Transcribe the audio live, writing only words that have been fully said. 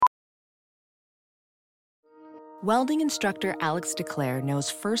Welding instructor Alex DeClaire knows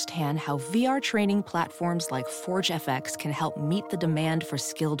firsthand how VR training platforms like ForgeFX can help meet the demand for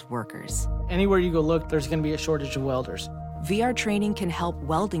skilled workers. Anywhere you go look, there's going to be a shortage of welders. VR training can help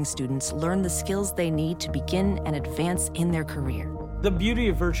welding students learn the skills they need to begin and advance in their career. The beauty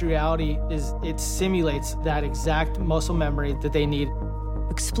of virtual reality is it simulates that exact muscle memory that they need.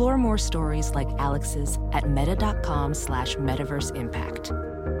 Explore more stories like Alex's at meta.com/metaverseimpact.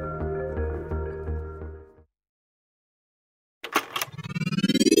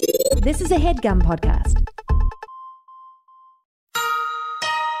 This is a HeadGum podcast.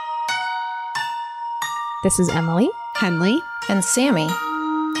 This is Emily, Henley, and Sammy,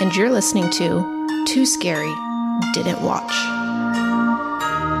 and you're listening to Too Scary, Didn't Watch.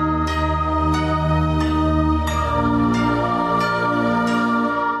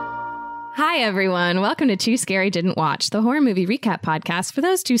 Hi, everyone. Welcome to Too Scary Didn't Watch, the horror movie recap podcast for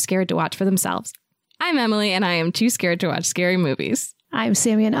those too scared to watch for themselves. I'm Emily, and I am too scared to watch scary movies. I'm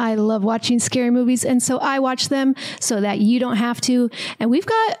Sammy, and I love watching scary movies, and so I watch them so that you don't have to. And we've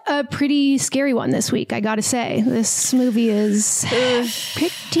got a pretty scary one this week, I gotta say. This movie is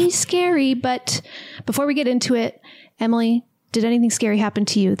pretty scary, but before we get into it, Emily, did anything scary happen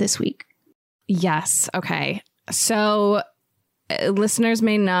to you this week? Yes. Okay. So listeners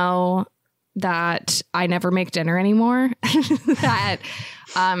may know that I never make dinner anymore. that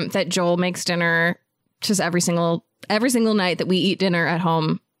Joel makes dinner just every single night that we eat dinner at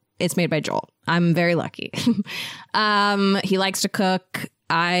home. It's made by Joel. I'm very lucky. He likes to cook.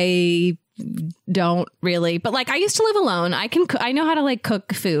 I don't really, but like I used to live alone. I know how to like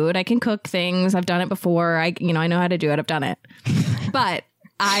cook food. I can cook things. I've done it before. I know how to do it. I've done it, but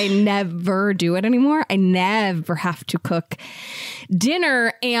I never do it anymore. I never have to cook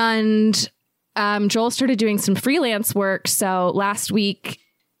dinner. And Joel started doing some freelance work. So last week,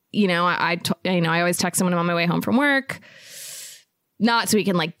 I always text him when I'm on my way home from work, not so he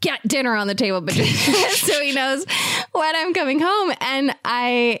can like get dinner on the table, but just so he knows when I'm coming home. And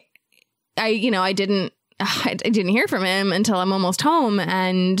I didn't hear from him until I'm almost home.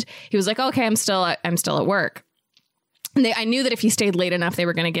 And he was like, okay, I'm still at work. And I knew that if he stayed late enough, they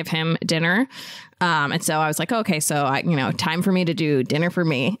were going to give him dinner. And so I was like, okay, so time for me to do dinner for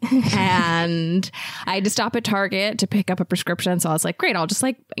me. And I had to stop at Target to pick up a prescription. So I was like, great, I'll just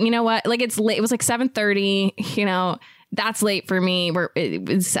you know what? Like it's late. It was like 7:30, that's late for me.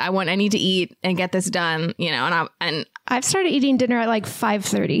 I need to eat and get this done, and I've started eating dinner at like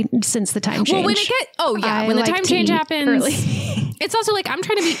 5:30 sinst the time change. Well, when the time change happens, early. It's also like I'm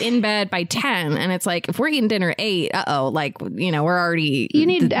trying to be in bed by 10, and it's like if we're eating dinner at 8, we're already. You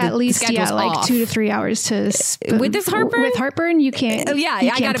need at least 2 to 3 hours to with this heartburn. With heartburn, you can't.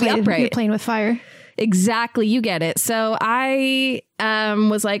 I gotta be upright. You're playing with fire. Exactly, you get it. So I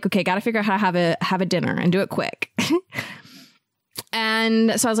was like, okay, got to figure out how to have a dinner and do it quick.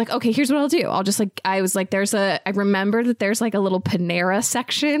 And so I was like, okay, here's what I'll do. I remember that there's like a little Panera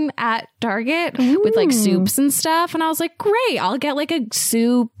section at Target with like soups and stuff. And I was like, great, I'll get like a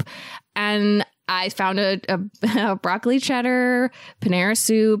soup. And I found a broccoli cheddar Panera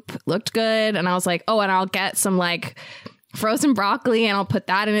soup, looked good. And I was like, oh, and I'll get some like frozen broccoli and I'll put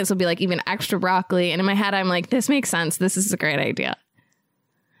that in it. So it'll be like even extra broccoli. And in my head, I'm like, this makes sense. This is a great idea.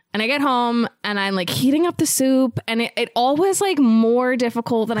 And I get home and I'm like heating up the soup, and it all was like more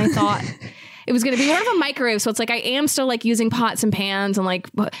difficult than I thought it was going to be. More of a microwave. So it's like I am still like using pots and pans and like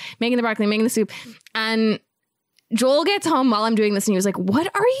making the broccoli, making the soup. And Joel gets home while I'm doing this and he was like, what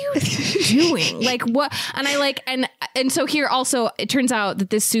are you doing? Like what? And I like, and so here also, it turns out that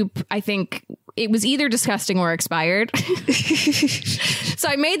this soup, I think it was either disgusting or expired. So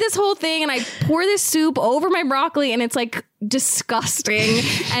I made this whole thing and I pour this soup over my broccoli and it's like disgusting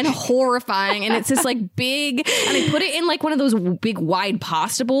and horrifying. And it's this like big, and I put it in like one of those big wide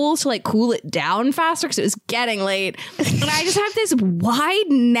pasta bowls to like cool it down faster because it was getting late. And I just have this wide,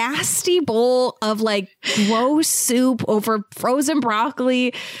 nasty bowl of like gross soup over frozen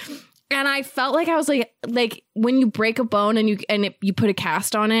broccoli. And I felt like I was like when you break a bone and you put a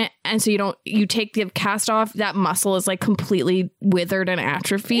cast on it, and so you take the cast off, that muscle is like completely withered and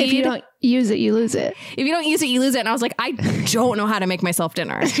atrophied. If you don't use it, you lose it. If you don't use it, you lose it. And I was like, I don't know how to make myself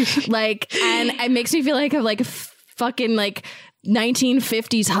dinner. And it makes me feel like I'm like fucking like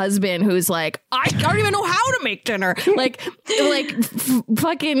 1950s husband who's like, I don't even know how to make dinner.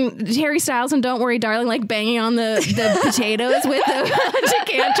 Fucking Harry Styles and Don't Worry Darling, like banging on the potatoes with a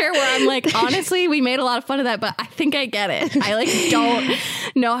decanter, where I'm like, honestly, we made a lot of fun of that, but I think I get it. I like don't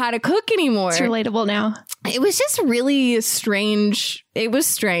know how to cook anymore. It's relatable now. It was just really strange. It was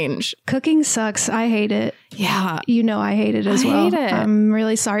strange. Cooking sucks. I hate it. Yeah. You know I hate it as well. Hate it. I'm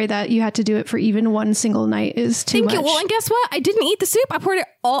really sorry that you had to do it for even one single night is too much. Thank you. Well, and guess what? I didn't eat the soup. I poured it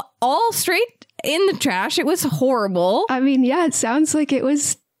all straight in the trash. It was horrible. I mean, yeah, it sounds like it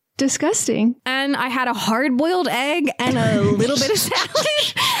was disgusting. And I had a hard-boiled egg and a little bit of salad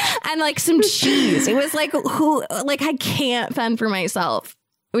and like some cheese. It was like, I can't fend for myself,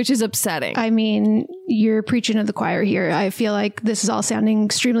 which is upsetting. I mean, you're preaching to the choir here. I feel like this is all sounding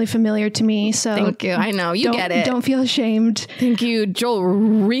extremely familiar to me. So thank you. I know you get it. Don't feel ashamed. Thank you. Joel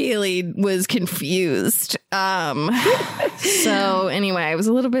really was confused. So anyway, it was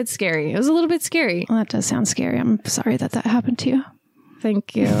a little bit scary. Well, that does sound scary. I'm sorry that happened to you.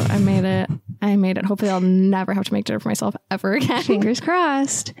 Thank you. I made it. Hopefully I'll never have to make dinner for myself ever again. Fingers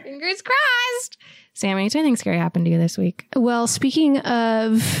crossed. Fingers crossed. Sammy, did anything scary happen to you this week? Well, speaking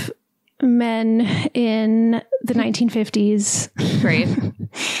of men in the 1950s. Great.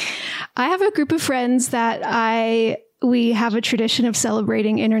 I have a group of friends that we have a tradition of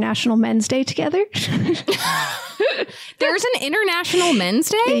celebrating International Men's Day together. There's an International Men's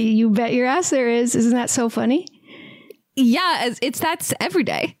Day? You bet your ass there is. Isn't that so funny? Yeah, that's every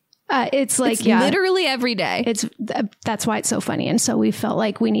day. It's like, it's literally every day. That's why it's so funny. And so we felt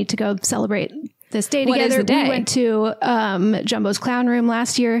like we need to go celebrate this day together. What is the day? We went to Jumbo's Clown Room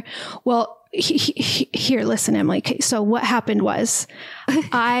last year. Well, here, listen, Emily. So what happened was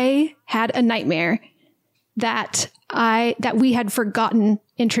I had a nightmare that we had forgotten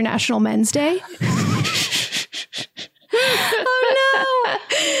International Men's Day. Oh no.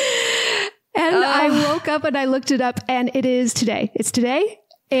 And I woke up and I looked it up and it is today. It's today.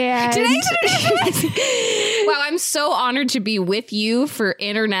 And wow, I'm so honored to be with you for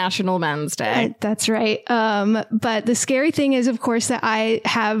International Men's Day. That's right. But the scary thing is, of course, that I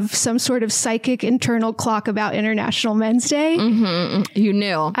have some sort of psychic internal clock about International Men's Day. Mm-hmm. You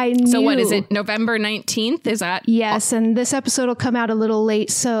knew. I knew. So what is it? November 19th? Is that? Yes. And this episode will come out a little later.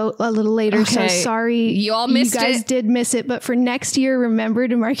 Okay. So sorry. You all missed it. You guys did miss it. But for next year, remember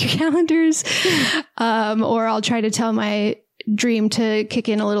to mark your calendars. Or I'll try to tell my dream to kick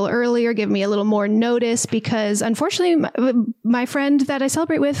in a little earlier, give me a little more notice, because unfortunately my friend that I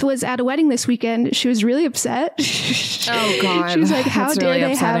celebrate with was at a wedding this weekend. She was really upset. Oh God. She was like, how dare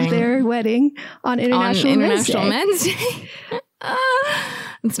they have their wedding on International Men's Day?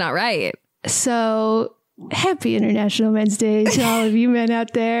 It's not right. So happy International Men's Day to all of you men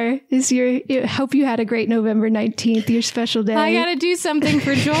out there. Hope you had a great November 19th, your special day. I gotta do something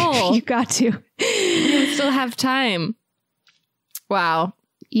for Joel. You got to. You still have time. Wow.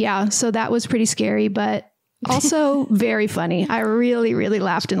 Yeah, so that was pretty scary, but also very funny. I really, really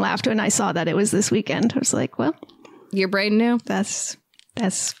laughed when I saw that it was this weekend. I was like, well, your brain knew. That's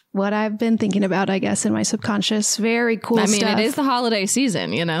what I've been thinking about, I guess, in my subconscious. Very cool stuff. It is the holiday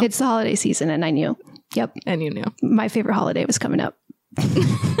season, you know? It's the holiday season, and I knew. Yep. And you knew. My favorite holiday was coming up.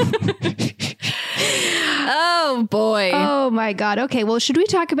 Oh, boy. Oh, my God. Okay, well, should we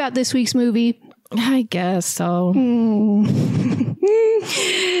talk about this week's movie? I guess so.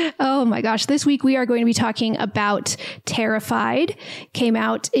 Oh my gosh. This week we are going to be talking about Terrified. Came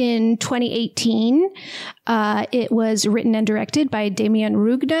out in 2018. It was written and directed by Damian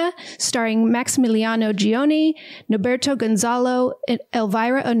Rugna, starring Maximiliano Gioni, Noberto Gonzalo,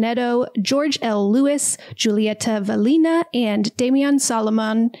 Elvira Oneto, George L. Lewis, Giulietta Valina, and Damian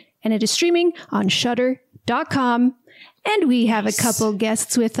Solomon. And it is streaming on Shudder.com. And we have a couple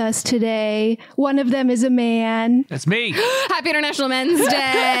guests with us today. One of them is a man. That's me. Happy International Men's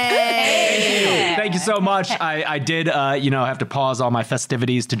Day. Thank you so much. I did, have to pause all my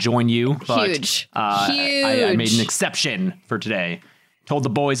festivities to join you. But, Huge. I made an exception for today. Told the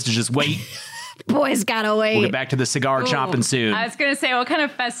boys to just wait. Boys gotta wait. We'll get back to the cigar chomping soon. I was going to say, what kind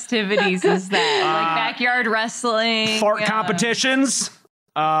of festivities is that? Like backyard wrestling? Fart competitions?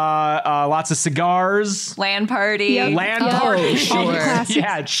 Lots of cigars. LAN party. Yep. LAN party. Sure.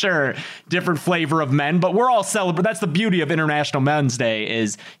 Yeah, sure. Different flavor of men, but we're all celebrating. That's the beauty of International Men's Day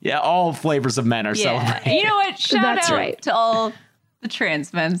is, all flavors of men are celebrating. You know what? Shout That's out right. to all the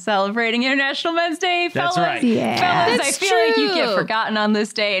trans men celebrating International Men's Day, fellas. That's right. Yeah. Fellas, That's I feel like you true. get forgotten on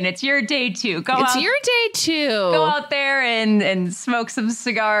this day, and it's your day too. It's your day too. Go out there and smoke some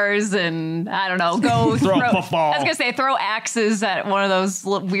cigars and, I don't know, go Throw a football. I was going to say, throw axes at one of those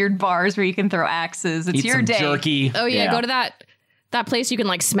weird bars where you can throw axes. It's Eat your some day. jerky. Oh yeah, go to that place you can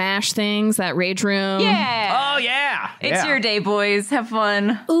like smash things, that rage room. Yeah. Oh, yeah. It's your day, boys. Have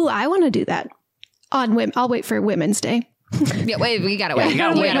fun. Ooh, I want to do that on women. I'll wait for Women's Day. Yeah, wait, we gotta wait. you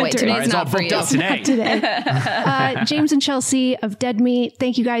gotta wait. Today's All right, not for you. Today. James and Chelsea of Dead Meat,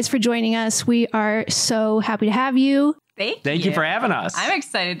 thank you guys for joining us. We are so happy to have you. Thank you for having us. I'm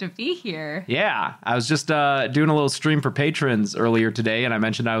excited to be here. Yeah, I was just doing a little stream for patrons earlier today, and I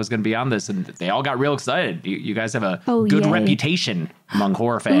mentioned I was going to be on this, and they all got real excited. You guys have a good reputation among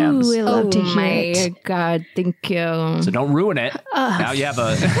horror fans. Ooh, we love to hear my it. God, thank you. So don't ruin it. Now you have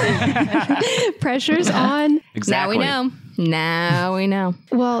a... Pressure's on. Exactly. Now we know.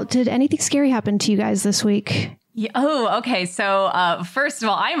 Well, did anything scary happen to you guys this week? Yeah, okay. So first of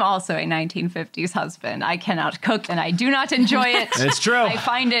all, I'm also a 1950s husband. I cannot cook and I do not enjoy it. It's true. I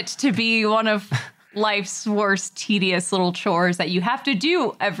find it to be one of life's worst, tedious little chores that you have to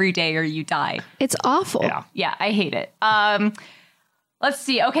do every day or you die. It's awful. Yeah, I hate it. Let's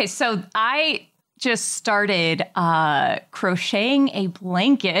see. Okay, so I just started crocheting a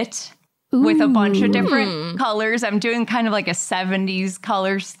blanket with a bunch of different colors. I'm doing kind of like a 70s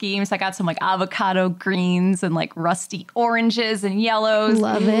color scheme. So I got some like avocado greens and like rusty oranges and yellows.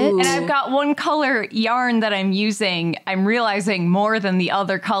 Love it. And I've got one color yarn that I'm using. I'm realizing more than the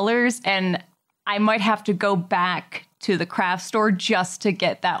other colors. And I might have to go back to the craft store just to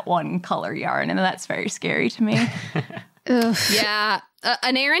get that one color yarn. And that's very scary to me. Yeah.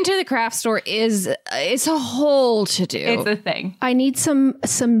 An errand to the craft store it's a whole to do. It's a thing. I need some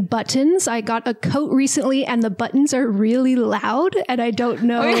buttons. I got a coat recently and the buttons are really loud and I don't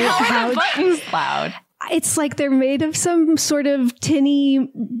know How are the buttons loud? It's like they're made of some sort of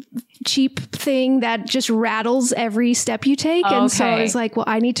tinny cheap thing that just rattles every step you take. And so I was like, well,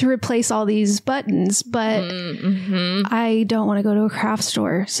 I need to replace all these buttons, but I don't want to go to a craft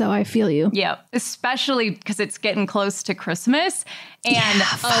store. So I feel you. Yeah, especially because it's getting close to Christmas. And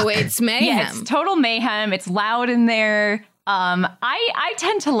it's mayhem. Yeah, it's total mayhem. It's loud in there. I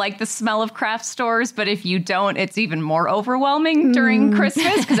tend to like the smell of craft stores, but if you don't, it's even more overwhelming during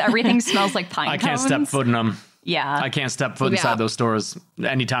Christmas because everything smells like pine cones. I can't step foot in them. Yeah. I can't step foot inside those stores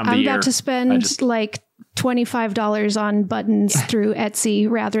any time of the I'm year. about to spend like $25 on buttons through Etsy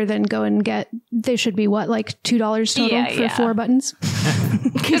rather than go and get, they should be what, like $2 total for 4 buttons?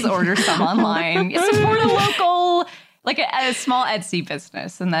 Just order some online. Support a local, like a small Etsy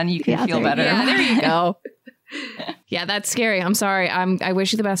business, and then you can feel better. Yeah, there you go. Yeah, that's scary. I'm sorry. I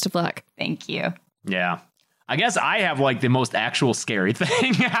wish you the best of luck. Thank you. Yeah. I guess I have like the most actual scary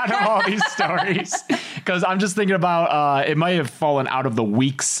thing out of all these stories because I'm just thinking about it might have fallen out of the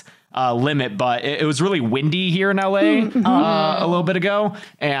week's limit, but it was really windy here in LA a little bit ago.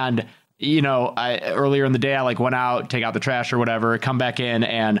 And, you know, earlier in the day, I like went out, take out the trash or whatever, come back in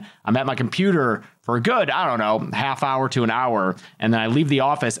and I'm at my computer for a good, I don't know, half hour to an hour. And then I leave the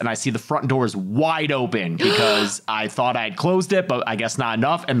office and I see the front doors wide open because I thought I had closed it, but I guess not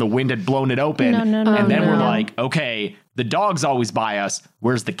enough. And the wind had blown it open. And then we're like, okay, the dog's always by us.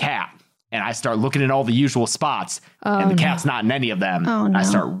 Where's the cat? And I start looking in all the usual spots and the cat's not in any of them. I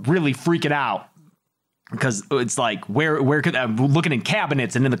start really freaking out. Because it's like, where could I'm looking in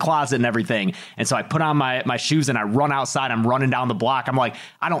cabinets and in the closet and everything. And so I put on my shoes and I run outside. I'm running down the block. I'm like,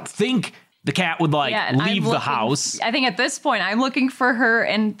 I don't think the cat would leave the house. I think at this point I'm looking for her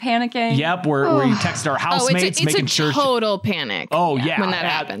and panicking. Yep, where you text our housemates, making sure it's a total panic. Oh yeah, when that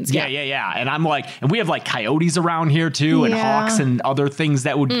happens. Yeah. And I'm like, and we have like coyotes around here too, and hawks and other things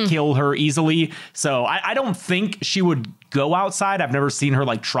that would kill her easily. So I don't think she would go outside. I've never seen her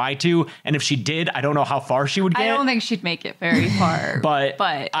like try to, and if she did, I don't know how far she would get. I don't think she'd make it very far. but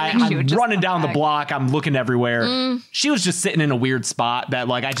I'm running down the block. I'm looking everywhere. She was just sitting in a weird spot that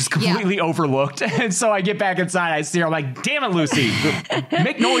like I just completely overlooked. And so I get back inside. I see her. I'm like, damn it, Lucy,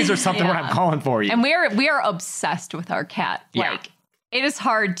 make noise or something when I'm calling for you. And we are obsessed with our cat. Yeah. Like it is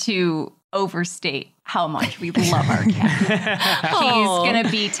hard to overstate how much we love our cat. She's going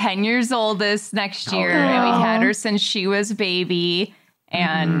to be 10 years old this next year. And we've had her since she was a baby.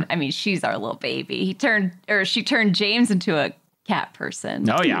 And I mean, she's our little baby. She turned James into a cat person.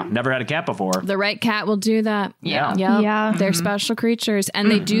 Oh yeah. Never had a cat before. The right cat will do that. Yeah. Yeah. They're special creatures and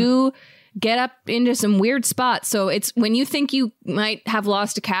they do get up into some weird spots. So it's when you think you might have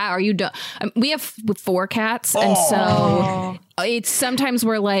lost a cat or you don't. We have 4 cats. And so it's sometimes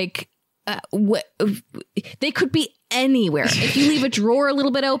we're like, they could be anywhere. If you leave a drawer a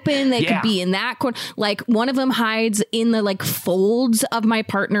little bit open, they could be in that corner. Like one of them hides in the like folds of my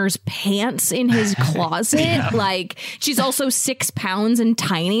partner's pants in his closet. Like she's also 6 pounds and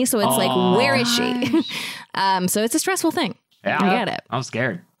tiny. So it's like, where is she? So it's a stressful thing. Yeah, I get it. I'm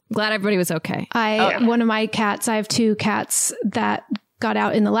scared. Glad everybody was okay. One of my cats, I have 2 cats that got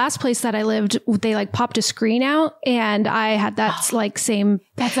out in the last place that I lived, they like popped a screen out, and I had that like same.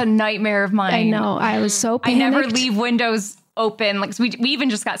 That's a nightmare of mine. I know. I was so panicked. I never leave windows open. Like we even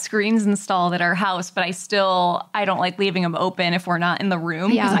just got screens installed at our house, but I don't like leaving them open if we're not in the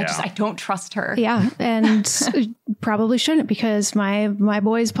room. Yeah. I don't trust her. Yeah, and probably shouldn't, because my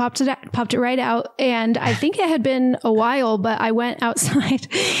boys popped it right out, and I think it had been a while, but I went outside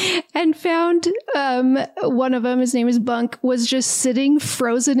and found one of them, his name is Bunk, was just sitting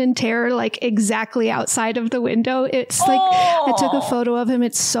frozen in terror, like exactly outside of the window. It's like I took a photo of him.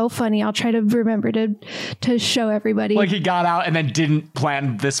 It's so funny. I'll try to remember to show everybody. Like he got out and then didn't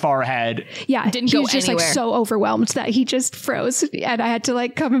plan this far ahead. Yeah, Didn't he go was just anywhere. like so overwhelmed that he just froze, and I had to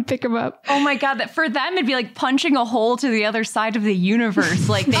like come and pick him up. Oh my God, that for them it'd be like punching a hole to the other side of the universe.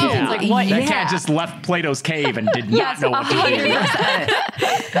 Like they like what? That cat just left Plato's cave and did not Yes, know what to do.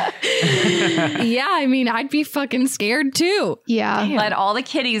 100%. Yeah, I mean, I'd be fucking scared too. Yeah. But all the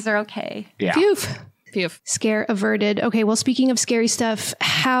kitties are okay. Yeah. Phew. Phew. Scare averted. Okay, well, speaking of scary stuff,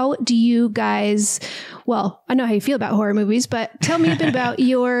 how do you guys, well, I know how you feel about horror movies, but tell me a bit about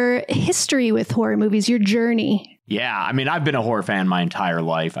your history with horror movies, your journey. Yeah, I mean, I've been a horror fan my entire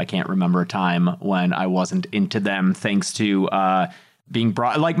life. I can't remember a time when I wasn't into them, thanks to being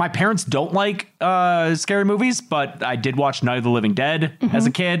brought. Like, my parents don't like scary movies, but I did watch Night of the Living Dead as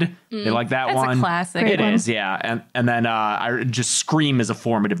a kid. They like that That's one. a classic. It is, yeah. And then I just Scream is a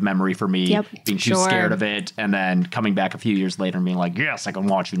formative memory for me. Yep. Being too scared of it, and then coming back a few years later and being like, yes, I can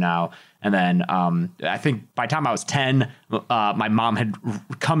watch you now. And then I think by the time I was 10, my mom had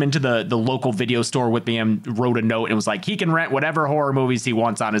come into the local video store with me and wrote a note and was like, he can rent whatever horror movies he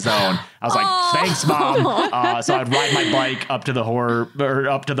wants on his own. I was like, thanks, Mom. So I'd ride my bike up to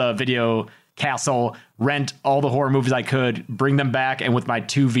the video castle, rent all the horror movies I could, bring them back, and with my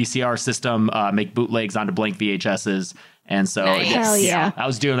 2 VCR system, make bootlegs onto blank VHSs. And so, Hell yeah. I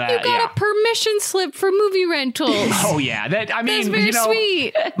was doing that. You got a permission slip for movie rentals. Oh yeah, I mean, That's very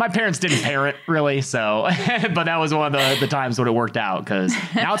sweet. My parents didn't parent really, so but that was one of the times when it worked out, because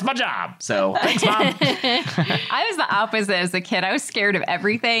now it's my job. So thanks, Mom. I was the opposite as a kid. I was scared of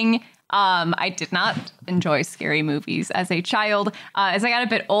everything. I did not enjoy scary movies as a child. As I got a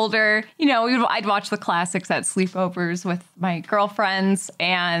bit older, I'd watch the classics at sleepovers with my girlfriends.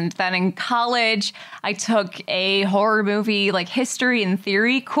 And then in college, I took a horror movie, like history and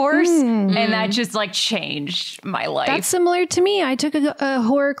theory course. And that just like changed my life. That's similar to me. I took a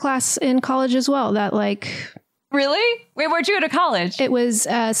horror class in college as well. That like... Really? Wait, where'd you go to college? It was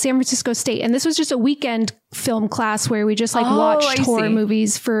San Francisco State. And this was just a weekend film class where we just like watched horror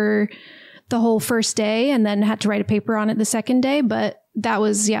movies for the whole first day and then had to write a paper on it the second day. But that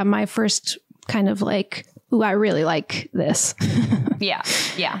was, my first kind of like, ooh, I really like this.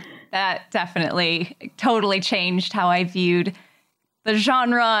 Yeah. That definitely totally changed how I viewed the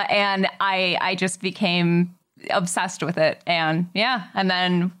genre. And I just became obsessed with it. And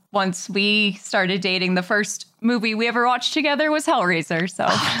then once we started dating, the first movie we ever watched together was Hellraiser. So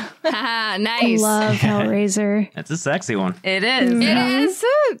Nice. Love Hellraiser. That's a sexy one. it is. It is.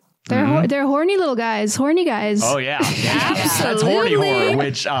 They're horny little guys. Horny guys. Oh yeah, that's horny horror,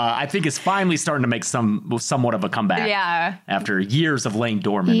 which I think is finally starting to make somewhat of a comeback. Yeah. After years of laying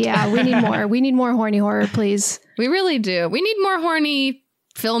dormant. Yeah, we need more. We need more horny horror, please. We really do. We need more horny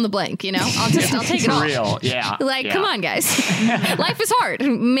fill in the blank, I'll take it For all. real, yeah. Come on, guys. Life is hard.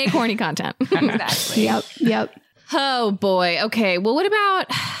 Make horny content. Exactly. Yep. Oh boy. Okay. Well, what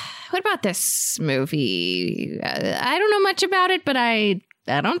about this movie? I don't know much about it, but I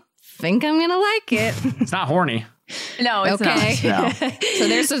don't think I'm gonna like it. It's not horny. No, it's Okay. not. No.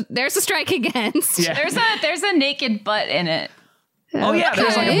 So there's a strike against. Yeah. There's a naked butt in it. Oh yeah,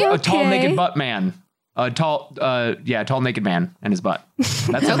 there's like a tall Okay. naked butt man. A tall naked man and his butt.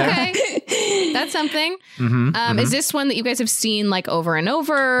 That's in there. Okay. That's something. Is this one that you guys have seen like over and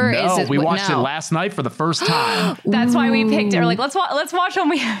over? No, we watched it last night for the first time. That's why we picked it. We're like, let's watch one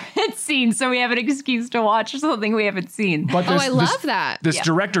we haven't seen, so we have an excuse to watch something we haven't seen. But I love that. This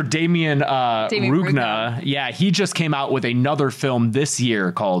director, Damien Rugna, he just came out with another film this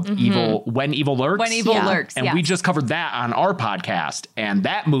year called When Evil Lurks. When Evil Lurks, And we just covered that on our podcast. And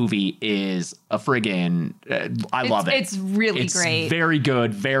that movie is a friggin' I love it. It's really great. Very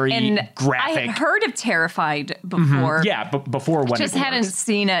good, very graphic. I had heard of Terrified before. Yeah, but before When Just Evil hadn't Lurks.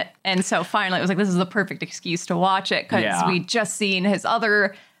 seen it. And so finally it was like, this is the perfect excuse to watch it because we just seen his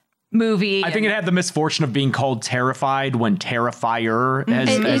other movie. I think it had the misfortune of being called Terrified when Terrifier has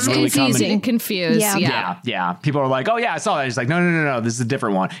It's really confusing, come confused. Yeah. People are like, oh yeah, I saw that. He's like, no. This is a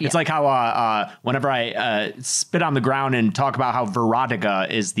different one. It's like how whenever I spit on the ground and talk about how Veronica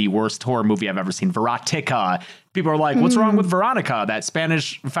is the worst horror movie I've ever seen. Verotica. People are like, what's wrong with Veronica? That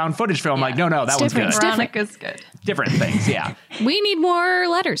Spanish found footage film. Like, no, that one's good. Veronica's good. Different things. Yeah. We need more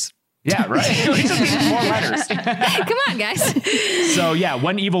letters. Yeah, right. We just need more letters. Come on, guys. So yeah,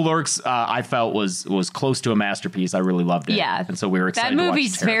 When Evil Lurks, I felt was close to a masterpiece. I really loved it. Yeah, and so we were excited. That to watch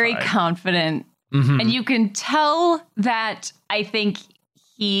movie's Terrified. very confident, and you can tell that. I think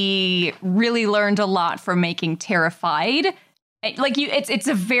he really learned a lot from making Terrified. It's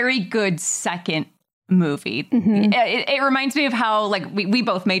a very good second movie. It reminds me of how we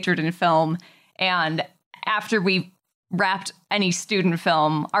both majored in film, and after we wrapped any student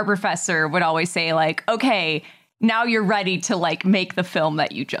film, our professor would always say okay, now you're ready to make the film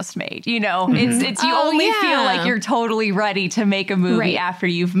that you just made. You know, it's you only feel like you're totally ready to make a movie after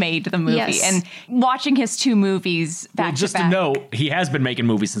you've made the movie. Yes. And watching his two movies back just to back. to note, he has been making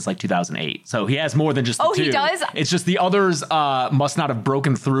movies since 2008. So he has more than just the two. He does? It's just the others must not have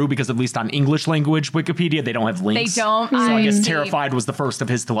broken through because at least on English language Wikipedia, they don't have links. They don't. So I guess see. Terrified was the first of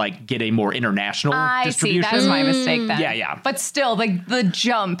his to get a more international I see. distribution. That was my mistake then. Yeah. But still, the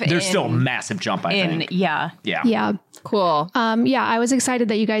jump. There's still a massive jump, I think. Yeah. Yeah. Cool. I was excited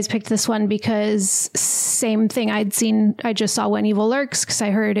that you guys picked this one because same thing I just saw When Evil Lurks because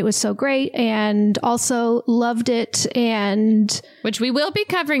I heard it was so great and also loved it. And which we will be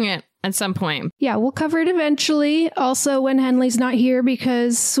covering it at some point. Yeah, we'll cover it eventually. Also when Henley's not here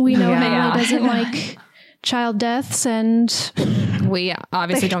because we know Henley doesn't like child deaths and we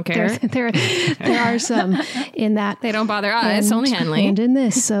obviously don't care. There are some in that. They don't bother us, only Henley. And in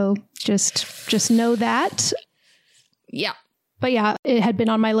this, so just know that. Yeah. But yeah, it had been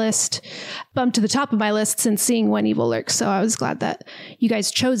on my list, bumped to the top of my list since seeing When Evil Lurks. So I was glad that you guys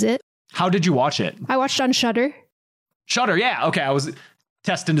chose it. How did you watch it? I watched on Shudder. Shudder, yeah. Okay, I was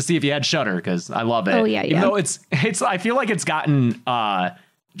testing to see if you had Shudder because I love it. Oh yeah, Even though it's I feel like it's gotten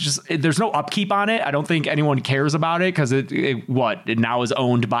there's no upkeep on it. I don't think anyone cares about it because it now is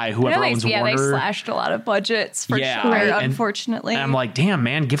owned by whoever owns Warner. They slashed a lot of budgets for Shudder, unfortunately. And I'm like, damn,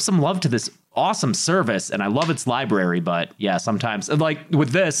 man, give some love to this awesome service. And I love its library, but yeah, sometimes with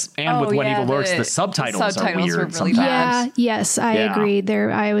this and with When Evil Lurks, the subtitles are weird. Really bad. Yeah, yes, I agree.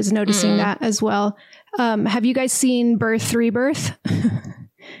 There, I was noticing that as well. Have you guys seen Birth Rebirth?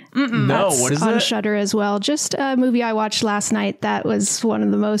 No, what is it? On Shudder as well. Just a movie I watched last night that was one of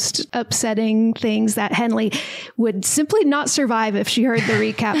the most upsetting things that Henley would simply not survive if she heard the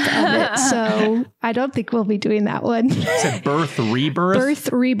recap of it. So I don't think we'll be doing that one. You said Birth Rebirth?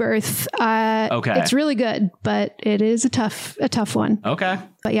 Birth Rebirth. Okay. It's really good, but it is a tough one. Okay.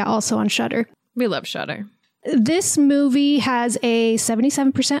 But yeah, also on Shudder. We love Shudder. This movie has a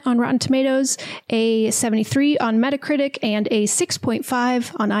 77% on Rotten Tomatoes, a 73 on Metacritic, and a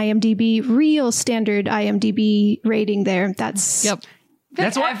 6.5 on IMDb. Real standard IMDb rating there. That's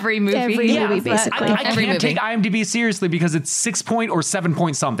That's every movie. Every movie, basically. I can't take IMDb seriously because it's 6 point or 7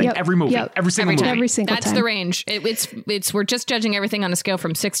 point something. Yep. Every movie. Yep. Every single movie. Every single That's time. the range. It's we're just judging everything on a scale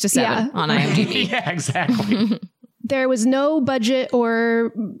from 6 to 7 on IMDb. Yeah, exactly. There was no budget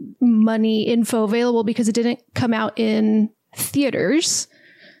or money info available because it didn't come out in theaters.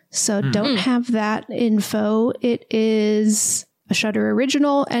 So don't have that info. It is a Shudder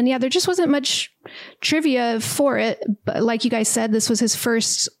original. And yeah, there just wasn't much trivia for it. But like you guys said, this was his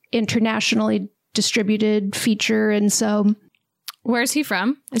first internationally distributed feature. And so... Where's he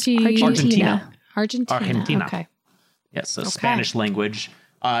from? Is he Argentina? Argentina. Okay. Yes, so Spanish language.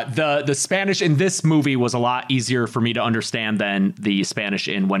 The Spanish in this movie was a lot easier for me to understand than the Spanish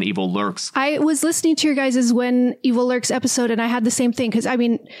in When Evil Lurks. I was listening to your guys' When Evil Lurks episode, and I had the same thing because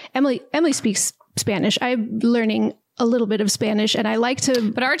Emily speaks Spanish. I'm learning a little bit of Spanish, and I like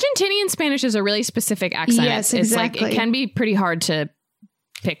to. But Argentinian Spanish is a really specific accent. Yes, It's exactly. it can be pretty hard to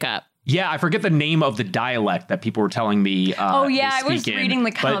pick up. Yeah, I forget the name of the dialect that people were telling me. I was reading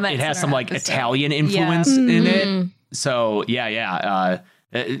the comments. But it has in some our episode. Italian influence in it. So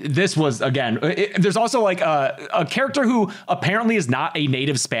this was, again, there's also a character who apparently is not a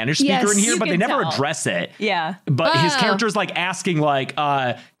native Spanish speaker in here, but they never address it. Yeah. But his character's asking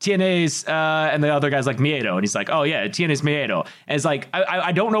tienes, and the other guy's like, miedo. And he's like, oh yeah, tienes miedo. And it's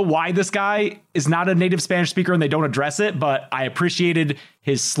I don't know why this guy is not a native Spanish speaker and they don't address it, but I appreciated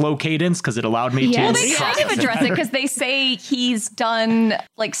his slow cadence because it allowed me to. Well, they kind of address it because they say he's done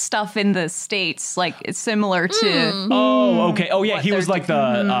like stuff in the States, like it's similar to. Oh, okay. Oh, yeah. He was like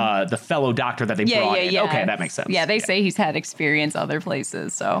the fellow doctor that they brought in. Okay, that makes sense. Yeah, they say he's had experience other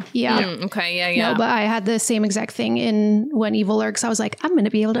places. So okay, No, but I had the same exact thing in When Evil Lurks. I was like, I'm going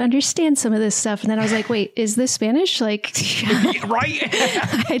to be able to understand some of this stuff, and then I was like, wait, is this Spanish? Like,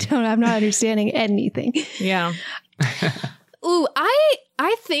 right? I'm not understanding anything. Yeah. Ooh,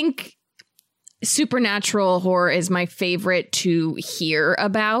 I think supernatural horror is my favorite to hear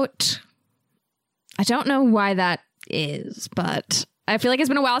about. I don't know why that is, but I feel like it's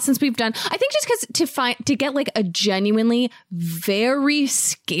been a while since we've done. I think just because to get like a genuinely very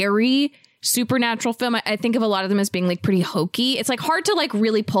scary supernatural film, I think of a lot of them as being like pretty hokey. It's like hard to like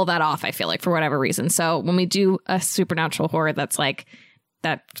really pull that off, I feel like, for whatever reason. So when we do a supernatural horror that's like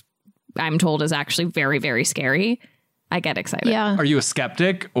that I'm told is actually very, very scary, I get excited. Yeah. Are you a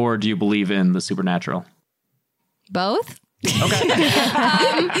skeptic or do you believe in the supernatural? Both. Okay.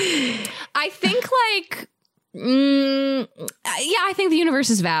 I think like, I think the universe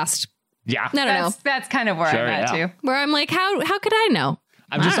is vast. Yeah. I don't know. That's kind of where I'm at too. Where I'm like, how could I know?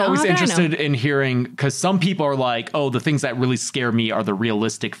 I'm just always interested in hearing, because some people are like, oh, the things that really scare me are the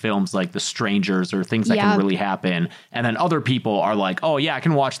realistic films like The Strangers or things that can really happen. And then other people are like, oh, yeah, I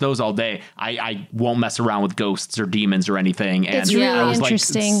can watch those all day. I won't mess around with ghosts or demons or anything. And it's really I was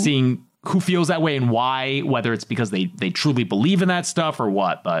interesting. like seeing who feels that way and why, whether it's because they truly believe in that stuff or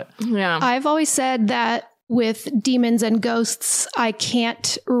what. But yeah, I've always said that with demons and ghosts, I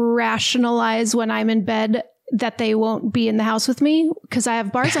can't rationalize when I'm in bed that they won't be in the house with me because I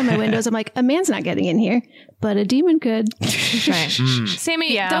have bars on my windows. I'm like, a man's not getting in here, but a demon could. Right.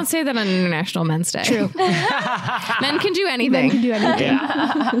 Sammy, don't say that on International Men's Day. True. Men can do anything. Men can do anything.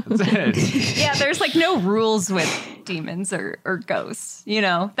 yeah, that's it. Yeah, there's like no rules with demons or ghosts. You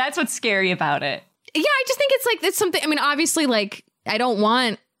know, that's what's scary about it. Yeah, I just think it's something. I mean, obviously, like, I don't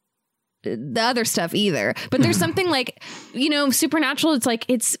want the other stuff either, but there's something like, you know, supernatural. It's like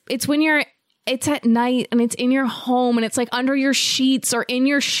it's when it's at night and it's in your home and it's like under your sheets or in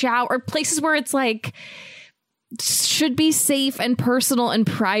your shower or places where it's like should be safe and personal and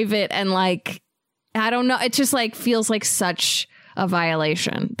private. And like, I don't know. It just like feels like such a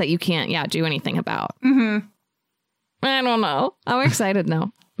violation that you can't, do anything about. Mm-hmm. I don't know. I'm excited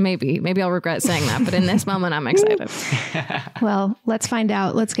now. Maybe I'll regret saying that. But in this moment, I'm excited. Well, let's find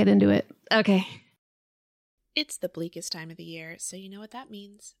out. Let's get into it. Okay. It's the bleakest time of the year, so you know what that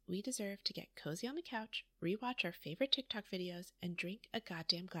means. We deserve to get cozy on the couch, rewatch our favorite TikTok videos, and drink a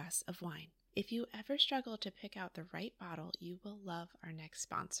goddamn glass of wine. If you ever struggle to pick out the right bottle, you will love our next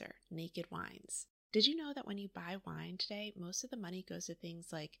sponsor, Naked Wines. Did you know that when you buy wine today, most of the money goes to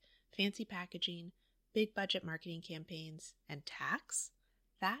things like fancy packaging, big budget marketing campaigns, and tax?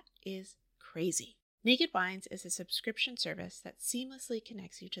 That is crazy. Naked Wines is a subscription service that seamlessly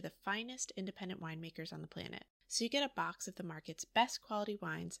connects you to the finest independent winemakers on the planet. So you get a box of the market's best quality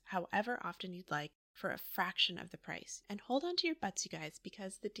wines, however often you'd like, for a fraction of the price. And hold on to your butts, you guys,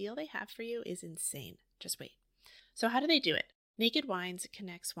 because the deal they have for you is insane. Just wait. So how do they do it? Naked Wines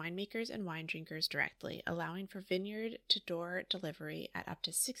connects winemakers and wine drinkers directly, allowing for vineyard-to-door delivery at up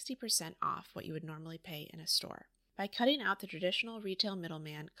to 60% off what you would normally pay in a store. By cutting out the traditional retail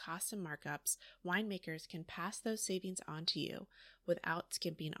middleman costs and markups, winemakers can pass those savings on to you without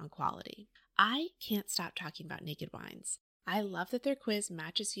skimping on quality. I can't stop talking about Naked Wines. I love that their quiz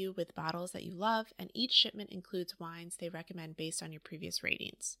matches you with bottles that you love, and each shipment includes wines they recommend based on your previous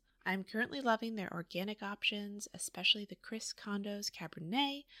ratings. I'm currently loving their organic options, especially the Chris Condo's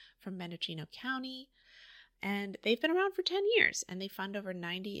Cabernet from Mendocino County, and they've been around for 10 years, and they fund over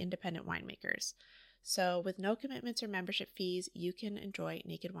 90 independent winemakers. So with no commitments or membership fees, you can enjoy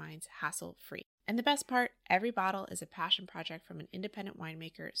Naked Wines hassle-free. And the best part, every bottle is a passion project from an independent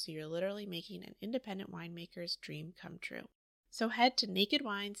winemaker, so you're literally making an independent winemaker's dream come true. So head to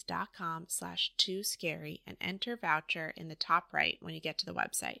nakedwines.com/2scary and enter voucher in the top right when you get to the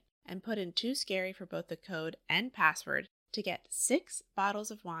website. And put in 2scary for both the code and password to get 6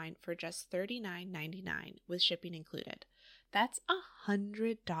 bottles of wine for just $39.99 with shipping included. That's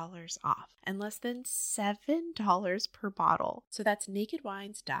 $100 off and less than $7 per bottle. So that's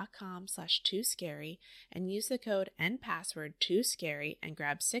nakedwines.com/2scary and use the code and password 2scary and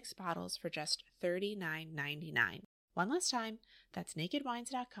grab 6 bottles for just $39.99. One last time, that's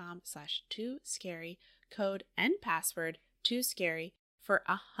nakedwines.com/2scary, code and password 2scary for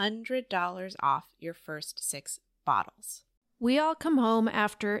 $100 off your first 6 bottles. We all come home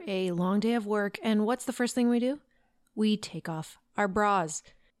after a long day of work, and what's the first thing we do? We take off our bras.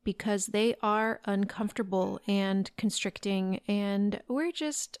 because they are uncomfortable and constricting, and we're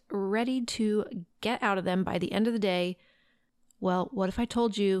just ready to get out of them by the end of the day. Well, what if I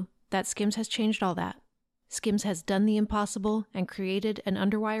told you that Skims has changed all that? Skims has done the impossible and created an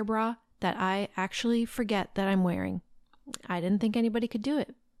underwire bra that I actually forget that I'm wearing. I didn't think anybody could do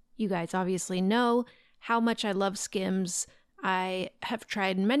it. You guys obviously know how much I love Skims. I have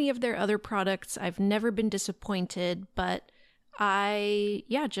tried many of their other products. I've never been disappointed, but I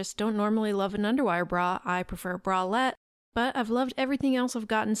just don't normally love an underwire bra. I prefer a bralette, but I've loved everything else I've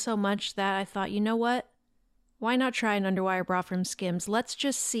gotten so much that I thought, you know what? Why not try an underwire bra from Skims? Let's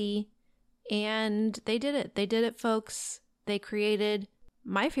just see. And they did it. They did it, folks. They created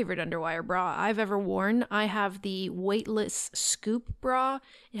my favorite underwire bra I've ever worn. I have the weightless scoop bra.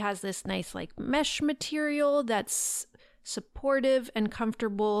 It has this nice like mesh material that's supportive and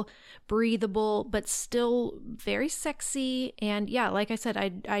comfortable, breathable, but still very sexy. And yeah, like I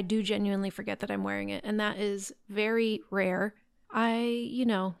said, I do genuinely forget that I'm wearing it, and that is very rare.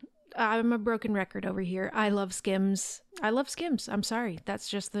 I'm a broken record over here. I love Skims. I'm sorry. That's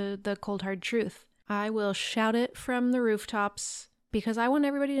just the cold hard truth. I will shout it from the rooftops because I want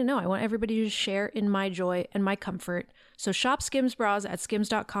everybody to know. I want everybody to share in my joy and my comfort. So shop Skims bras at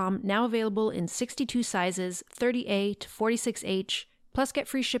skims.com, now available in 62 sizes, 30A to 46H, plus get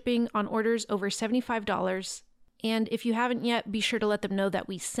free shipping on orders over $75. And if you haven't yet, be sure to let them know that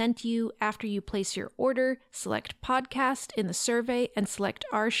we sent you. After you place your order, select podcast in the survey and select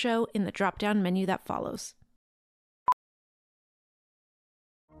our show in the drop-down menu that follows.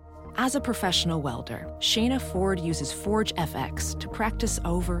 As a professional welder, Shayna Ford uses Forge FX to practice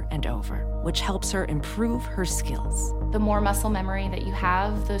over and over, which helps her improve her skills. The more muscle memory that you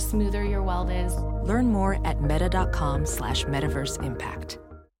have, the smoother your weld is. Learn more at meta.com/metaverse impact.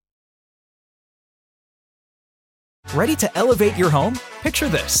 Ready to elevate your home? Picture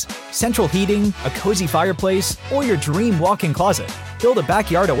this: central heating, a cozy fireplace, or your dream walk-in closet. Build a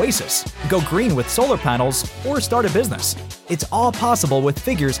backyard oasis, go green with solar panels, or start a business. It's all possible with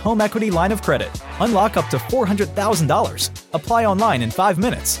Figure's home equity line of credit. Unlock up to $400,000. Apply online in 5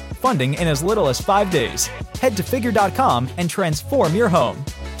 minutes. Funding in as little as 5 days. Head to Figure.com and transform your home.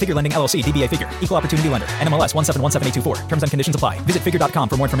 Figure Lending LLC, DBA Figure, Equal Opportunity Lender, NMLS 1717824. Terms and conditions apply. Visit Figure.com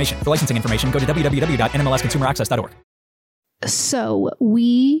for more information. For licensing information, go to www.nmlsconsumeraccess.org. So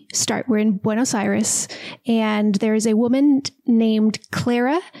we're in Buenos Aires, and there's a woman named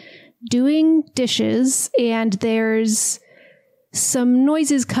Clara doing dishes, and there's some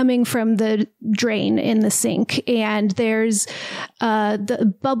noises coming from the drain in the sink, and there's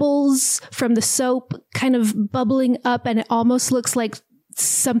the bubbles from the soap kind of bubbling up, and it almost looks like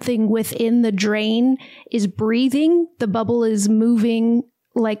something within the drain is breathing. The bubble is moving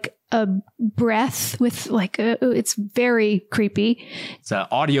like a breath with it's very creepy. It's an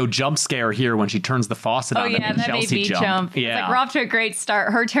audio jump scare here when she turns the faucet on. That Chelsea made me jump. Yeah. It's like we're off to a great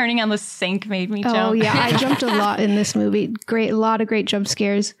start. Her turning on the sink made me jump. Oh yeah, I jumped a lot in this movie. A lot of great jump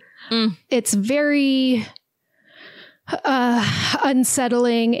scares. It's very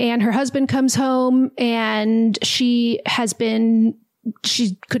unsettling, and her husband comes home, and she couldn't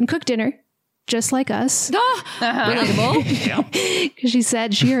cook dinner. Just like us. Relatable. Because she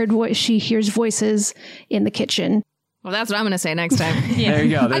said she hears voices in the kitchen. Well, that's what I'm going to say next time. Yeah. There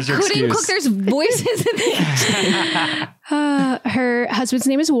you go. There's your excuse. Cook. There's voices in the kitchen. Her husband's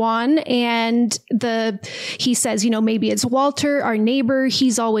name is Juan, and he says, maybe it's Walter, our neighbor.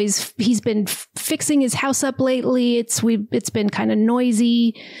 He's been fixing his house up lately. It's been kind of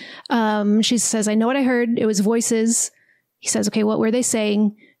noisy. She says, I know what I heard. It was voices. He says, okay, what were they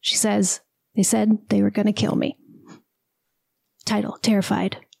saying? She says, they said they were going to kill me. Title,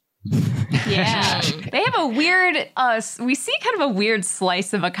 Terrified. Yeah. They have a weird, we see kind of a weird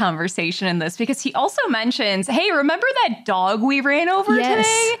slice of a conversation in this, because he also mentions, hey, remember that dog we ran over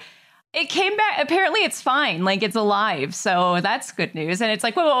today? It came back. Apparently it's fine. Like, it's alive. So that's good news. And it's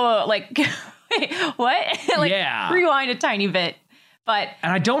like, whoa. Like, wait, what? Rewind a tiny bit.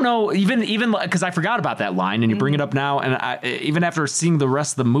 And I don't know, even because I forgot about that line, and you bring it up now, and even after seeing the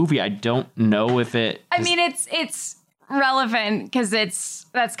rest of the movie, I don't know if it. I mean, it's relevant because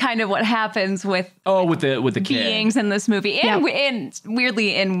that's kind of what happens with the beings kid in this movie, and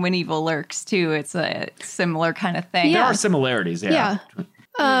weirdly in When Evil Lurks too. It's a similar kind of thing. There are similarities. Yeah.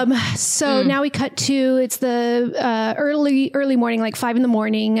 So now we cut to it's the early morning, like 5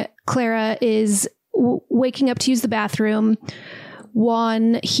 a.m. Clara is waking up to use the bathroom.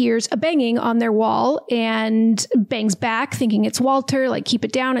 Juan hears a banging on their wall and bangs back, thinking it's Walter. Like, keep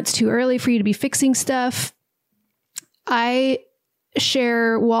it down. It's too early for you to be fixing stuff. I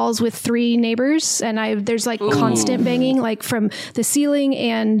share walls with 3 neighbors, and there's like constant banging, like from the ceiling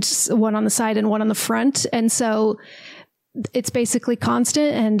and one on the side and one on the front. And so it's basically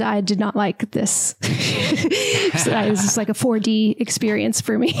constant, and I did not like this. So it was just like a 4D experience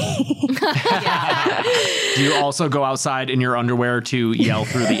for me. Do you also go outside in your underwear to yell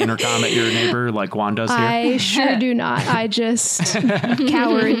through the intercom at your neighbor like Juan does here? I sure do not. I just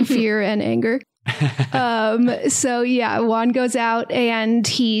cower in fear and anger. So yeah, Juan goes out and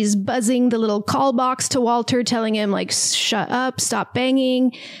he's buzzing the little call box to Walter, telling him like, shut up, stop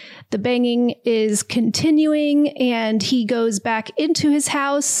banging. The banging is continuing, and he goes back into his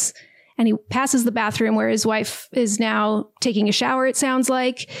house and he passes the bathroom where his wife is now taking a shower, it sounds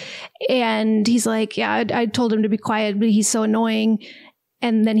like. And he's like, yeah, I told him to be quiet, but he's so annoying.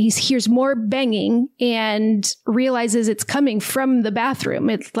 And then he hears more banging and realizes it's coming from the bathroom.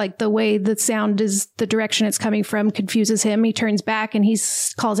 It's like the way the sound is, the direction it's coming from confuses him. He turns back and he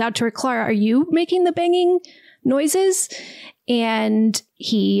calls out to her, Clara, are you making the banging noises? And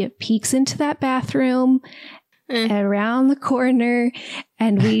he peeks into that bathroom around the corner,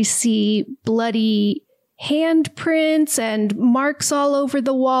 and we see bloody handprints and marks all over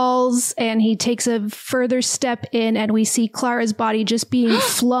the walls. And he takes a further step in, and we see Clara's body just being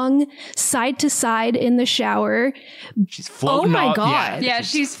flung side to side in the shower. She's floating. Oh my God. Yeah,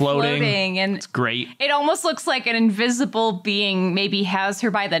 she's floating. And it's great. It almost looks like an invisible being maybe has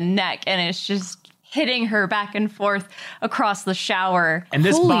her by the neck, and it's just hitting her back and forth across the shower. And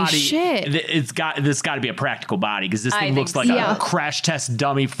this Holy body, shit. it's got to be a practical body, because this I thing think looks like so. a crash test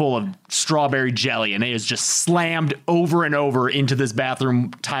dummy full of strawberry jelly, and it is just slammed over and over into this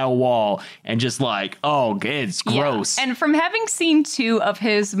bathroom tile wall, and just like, oh, it's gross. Yeah. And from having seen 2 of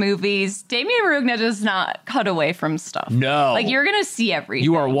his movies, Damien Marugna does not cut away from stuff. No. Like, you're going to see everything.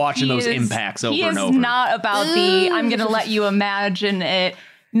 You are watching those impacts over and over. He is not about I'm going to let you imagine it.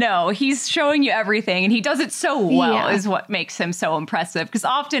 No, he's showing you everything, and he does it so well is what makes him so impressive, because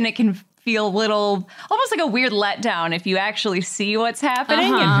often it can feel almost like a weird letdown if you actually see what's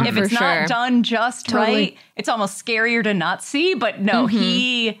happening. If it's not done just right, it's almost scarier to not see. But no,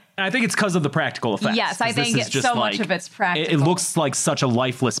 And I think it's because of the practical effects. Yes, I think it's so much of it's practical. It looks like such a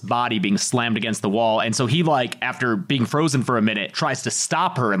lifeless body being slammed against the wall. And so he, like, after being frozen for a minute, tries to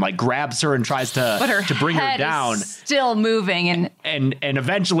stop her and like grabs her and tries to bring her down. Is still moving. And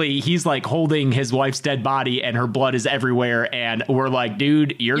eventually he's like holding his wife's dead body, and her blood is everywhere. And we're like,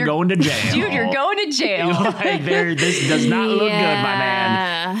 dude, you're going to jail. Dude, you're going to jail. Like, this does not look good, my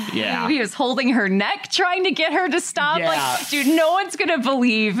man. Yeah. He was holding her neck, trying to get her to stop. Yeah. Like, dude, no one's going to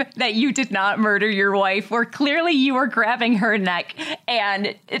believe that you did not murder your wife, where clearly you were grabbing her neck.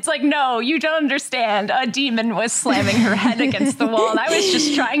 And it's like, no, you don't understand. A demon was slamming her head against the wall, and I was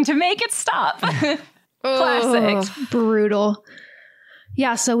just trying to make it stop. Classic. Brutal.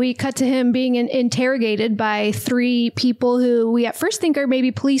 Yeah, so we cut to him being interrogated by 3 people who we at first think are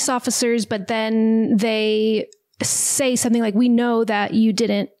maybe police officers, but then they say something like, we know that you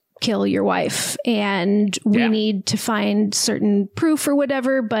didn't kill your wife, and we need to find certain proof or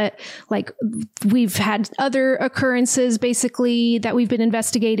whatever, but like, we've had other occurrences basically that we've been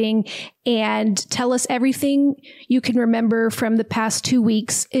investigating, and tell us everything you can remember from the past 2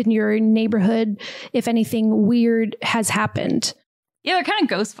 weeks in your neighborhood if anything weird has happened. Yeah, they're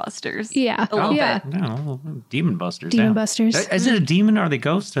kind of Ghostbusters. Yeah. A little bit. No, Demon Busters. Demon Busters. Is it a demon? Are they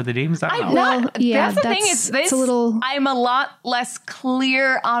ghosts? Are they demons? I don't know. That's the thing is this, it's a little... I'm a lot less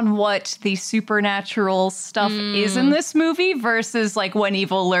clear on what the supernatural stuff is in this movie versus like When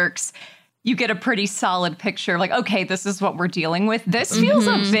Evil Lurks. You get a pretty solid picture of like, okay, this is what we're dealing with. This feels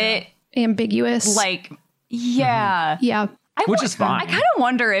a bit ambiguous. Like, yeah. Yeah. Which is fine. I kind of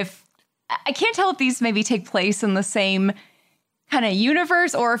wonder if, I can't tell if these maybe take place in the same kind of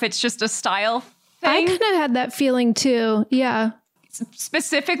universe or if it's just a style thing. I kind of had that feeling too. Yeah.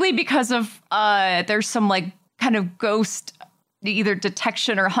 Specifically because of there's some like kind of ghost either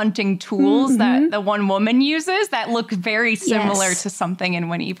detection or hunting tools that the one woman uses that look very similar to something in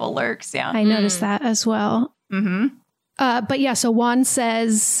When Evil Lurks. Yeah. I noticed that as well. But yeah, so Juan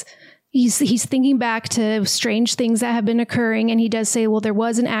says he's thinking back to strange things that have been occurring, and he does say, well, there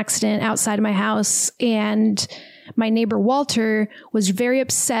was an accident outside of my house, and my neighbor Walter was very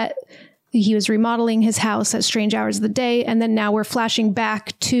upset. He was remodeling his house at strange hours of the day. And then now we're flashing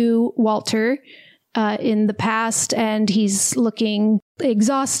back to Walter in the past, and he's looking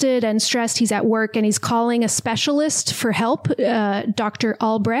exhausted and stressed. He's at work, and he's calling a specialist for help, Dr.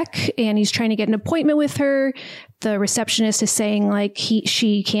 Albrecht, and he's trying to get an appointment with her. The receptionist is saying like,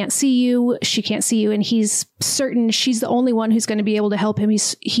 she can't see you. She can't see you. And he's certain she's the only one who's going to be able to help him.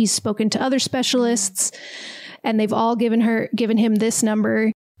 He's spoken to other specialists. and they've all given him this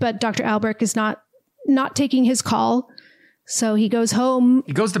number, but Dr. Albrecht is not taking his call. So he goes home.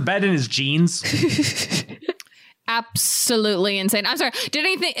 He goes to bed in his jeans. Absolutely insane. I'm sorry. Did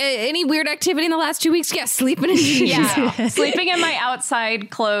any weird activity in the last 2 weeks? Yeah, sleeping in jeans. Yeah, sleeping in my outside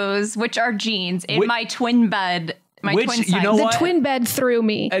clothes, which are jeans, in my twin bed. Twin size. You know what? The twin bed threw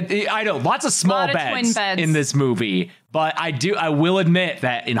me. I know, lots of small beds in this movie, but I will admit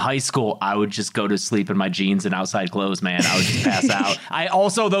that in high school, I would just go to sleep in my jeans and outside clothes, man. I would just pass out. I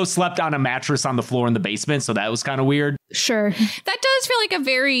also, though, slept on a mattress on the floor in the basement, so that was kind of weird. Sure. That does feel like a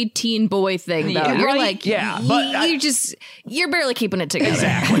very teen boy thing, though. You're like, you're barely keeping it together.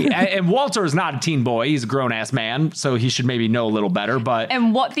 Exactly. And Walter is not a teen boy. He's a grown-ass man, so he should maybe know a little better, but...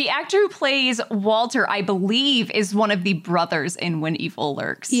 And what the actor who plays Walter, I believe, is one of the brothers in When Evil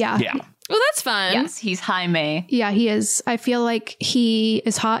Lurks. Yeah. Well, that's fun. Yes, he's Jaime. Yeah, he is. I feel like he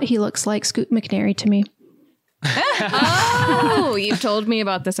is hot. He looks like Scoot McNairy to me. Oh, you've told me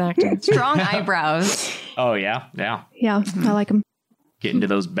about this actor. Strong eyebrows. Oh, yeah? Yeah. Yeah, I like him. Get into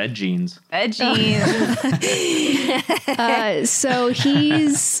those bed jeans. Bed jeans. So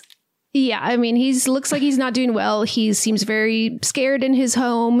he's... Yeah, I mean, looks like he's not doing well. He seems very scared in his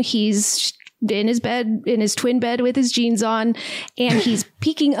home. He's in his bed, in his twin bed with his jeans on, and he's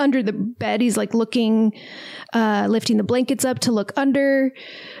peeking under the bed. He's like looking, lifting the blankets up to look under.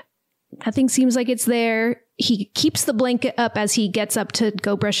 Nothing seems like it's there. He keeps the blanket up as he gets up to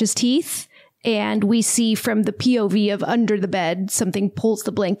go brush his teeth. And we see from the POV of under the bed, something pulls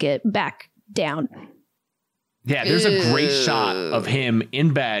the blanket back down. Yeah, there's a great shot of him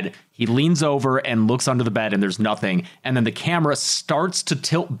in bed. He leans over and looks under the bed and there's nothing. And then the camera starts to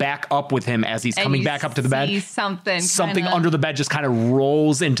tilt back up with him as he's coming back up to the bed. Something under the bed just kind of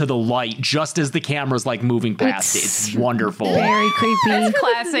rolls into the light just as the camera's like moving past it. It's wonderful. Very creepy. That's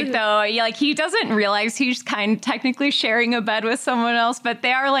classic though. Like he doesn't realize he's kind of technically sharing a bed with someone else, but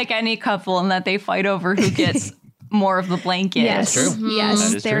they are like any couple in that they fight over who gets more of the blanket. Yes, That's true.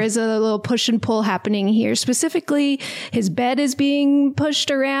 Yes, there is a little push and pull happening here. Specifically, his bed is being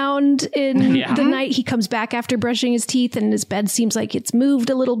pushed around in the night. He comes back after brushing his teeth and his bed seems like it's moved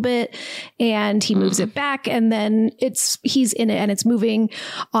a little bit and he moves it back and then he's in it and it's moving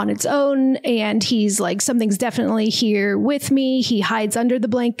on its own and he's like, something's definitely here with me. He hides under the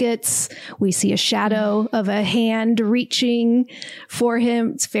blankets. We see a shadow of a hand reaching for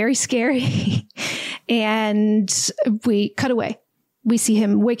him. It's very scary. And we cut away. We see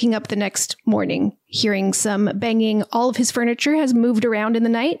him waking up the next morning, hearing some banging. All of his furniture has moved around in the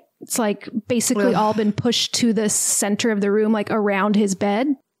night. It's like basically all been pushed to the center of the room, like around his bed.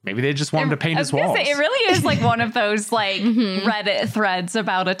 Maybe they just wanted to paint his walls. It really is like one of those like Reddit threads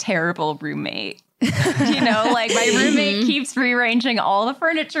about a terrible roommate. You know, like my roommate keeps rearranging all the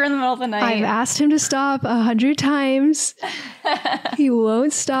furniture in the middle of the night. I've asked him to stop 100 times. He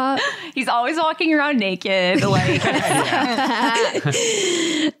won't stop. He's always walking around naked. Like,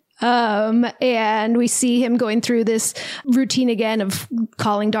 and we see him going through this routine again of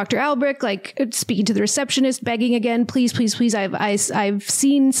calling Dr. Albrecht, like speaking to the receptionist, begging again, please, please, please. I've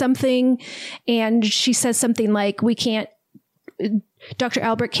seen something. And she says something like, Dr.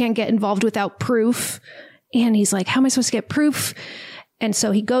 Albrecht can't get involved without proof. And he's like, how am I supposed to get proof? And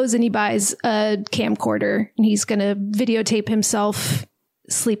so he goes and he buys a camcorder and he's going to videotape himself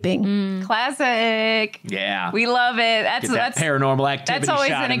sleeping. Classic. Yeah. We love it. That's paranormal activity. That's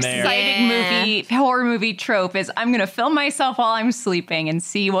always an exciting horror movie trope is I'm going to film myself while I'm sleeping and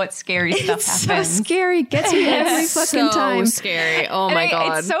see what scary stuff happens. So scary. Gets me every fucking time. So scary. Oh my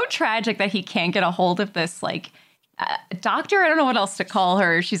God. It's so tragic that he can't get a hold of this like doctor. I don't know what else to call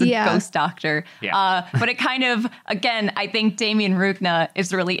her. She's a ghost doctor. Yeah. But it kind of, again, I think Damien Rugna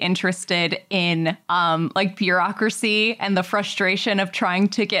is really interested in like bureaucracy and the frustration of trying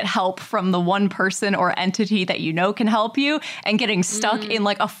to get help from the one person or entity that you know can help you and getting stuck in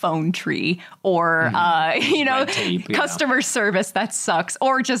like a phone tree or, customer service that sucks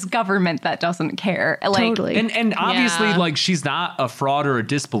or just government that doesn't care. Like, totally. And obviously, like, she's not a fraud or a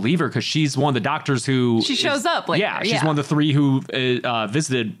disbeliever because she's one of the doctors who... She shows up later. Yeah, she's one of the three who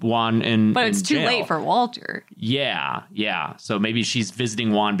visited Juan in But it's too jail. late for Walter. Yeah. So maybe she's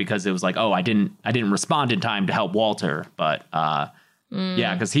visiting Juan because it was like, oh, I didn't respond in time to help Walter. But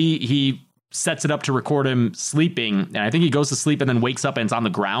yeah, because he sets it up to record him sleeping. And I think he goes to sleep and then wakes up and it's on the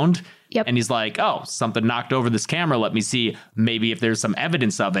ground. Yep. And he's like, oh, something knocked over this camera. Let me see maybe if there's some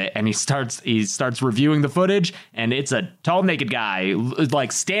evidence of it. And he starts reviewing the footage, and it's a tall, naked guy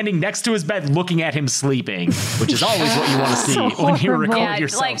like standing next to his bed looking at him sleeping, which is always what you want to see when you record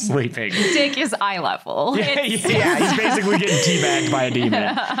yourself sleeping. Dick is eye level. Yeah, he's basically getting teabagged by a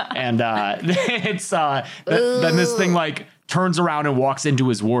demon. And then this thing like turns around and walks into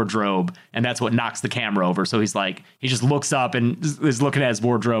his wardrobe, and that's what knocks the camera over. So he's like, he just looks up and is looking at his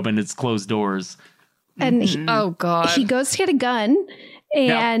wardrobe, and it's closed doors. And he goes to get a gun,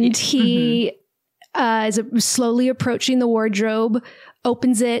 and he is slowly approaching the wardrobe,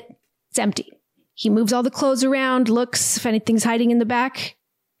 opens it, it's empty. He moves all the clothes around, looks if anything's hiding in the back.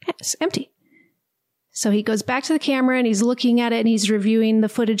 It's empty. So he goes back to the camera and he's looking at it and he's reviewing the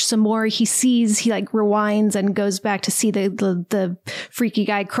footage some more. He like rewinds and goes back to see the freaky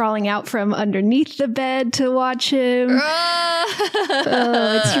guy crawling out from underneath the bed to watch him.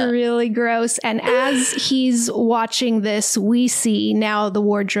 It's really gross. And as he's watching this, we see now the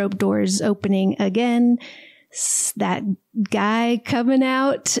wardrobe doors opening again. That guy coming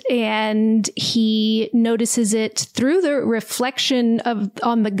out, and he notices it through the reflection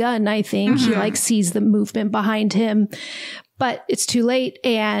on the gun. I think he like sees the movement behind him, but it's too late.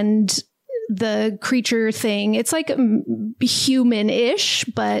 And the creature thing, it's like human-ish,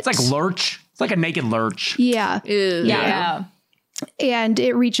 but it's like Lurch. It's like a naked Lurch. Yeah. And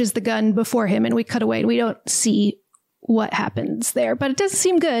it reaches the gun before him, and we cut away and we don't see what happens there, but it doesn't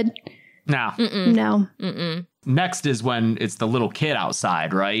seem good. No. No. Next is when it's the little kid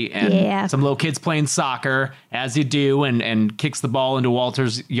outside, right? And some little kid's playing soccer, as you do, and kicks the ball into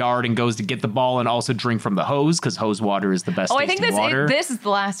Walter's yard and goes to get the ball and also drink from the hose, because hose water is the best tasting water. This is the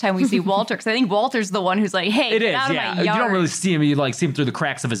last time we see Walter, because I think Walter's the one who's like, hey, get out of my yard. You don't really see him. You like see him through the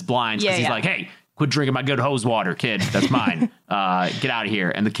cracks of his blinds, because he's like, hey, quit drinking my good hose water, kid. That's mine. Get out of here.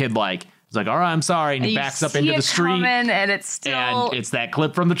 And the kid he's like, all right, I'm sorry. And he backs up into the street. And it's that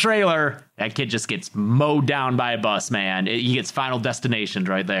clip from the trailer. That kid just gets mowed down by a bus, man. He gets Final Destination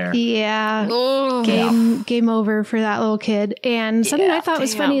right there. Yeah. Game over for that little kid. And something I thought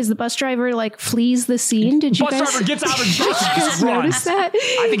was funny is the bus driver flees the scene. Did you guys? Bus driver gets out and just notice that?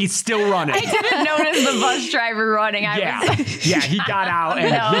 I think he's still running. I didn't notice the bus driver running. He got out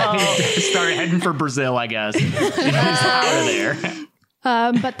and he started heading for Brazil, I guess. He's out of there.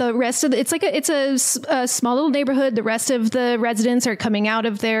 But the rest of it's a small little neighborhood. The rest of the residents are coming out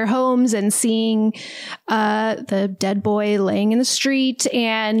of their homes and seeing the dead boy laying in the street,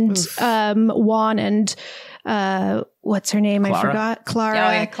 and Juan and what's her name? Clara? I forgot. Clara.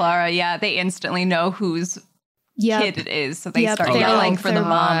 Oh yeah, Clara. Yeah, they instantly know whose kid it is, so they start yelling for the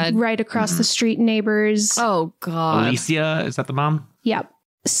mom. Right across the street, neighbors. Oh God, Alicia, is that the mom? Yeah.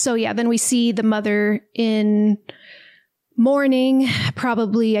 So then we see the mother in mourning,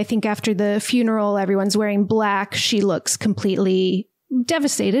 probably. I think after the funeral, everyone's wearing black. She looks completely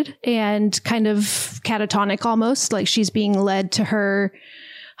devastated and kind of catatonic, almost like she's being led to her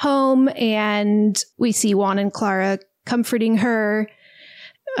home. And we see Juan and Clara comforting her.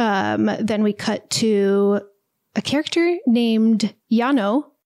 Then we cut to a character named Yano.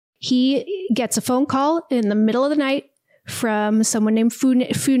 He gets a phone call in the middle of the night from someone named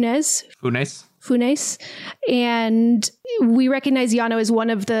Funes. And we recognize Yano as one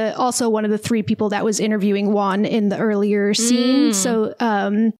of the three people that was interviewing Juan in the earlier scene. So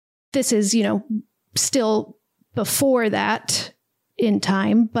this is, still before that in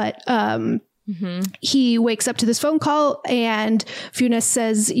time, but he wakes up to this phone call and Funes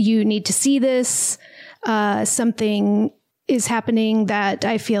says, you need to see this. Something is happening that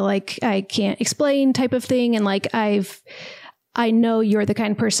I feel like I can't explain, type of thing. And I know you're the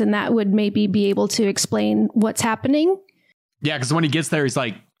kind of person that would maybe be able to explain what's happening. Yeah, because when he gets there, he's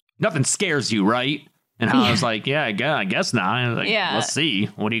like, nothing scares you, right? And I was like, I guess not. Let's see.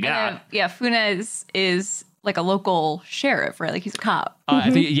 What do you got? Funes is like a local sheriff, right? Like he's a cop. I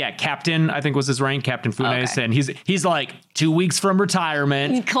think, Captain, I think was his rank, Captain Funes. Okay. And he's like 2 weeks from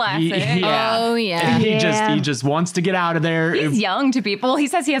retirement. Classic. He just wants to get out of there. He's young to people. He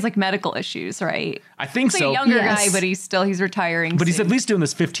says he has medical issues, right? I think so. A younger guy, but he's retiring. But he's at least doing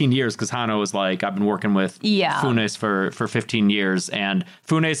this 15 years, because Hano was like, I've been working with Funes for 15 years. And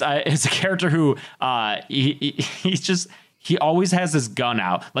Funes is a character who he always has his gun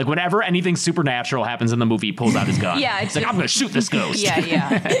out. Like whenever anything supernatural happens in the movie, he pulls out his gun. He's like, I'm going to shoot this ghost.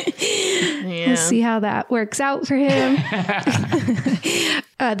 We'll see how that works out for him.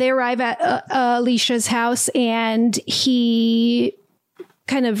 They arrive at Alicia's house, and he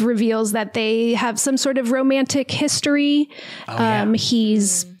kind of reveals that they have some sort of romantic history.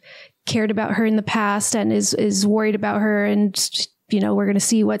 He's cared about her in the past and is worried about her. And, we're going to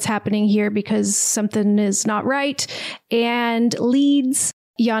see what's happening here because something is not right, and leads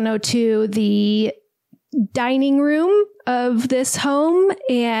Yano to the dining room of this home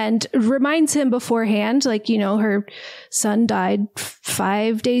and reminds him beforehand, her son died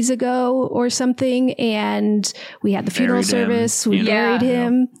 5 days ago or something, and we had the funeral service. We buried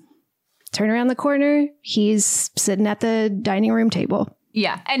him. Turn around the corner, he's sitting at the dining room table.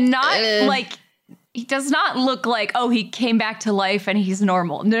 Yeah, and not he does not look like, oh, he came back to life and he's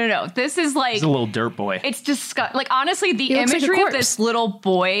normal. No. This is like... He's a little dirt boy. It's disgusting. Honestly, the imagery of this little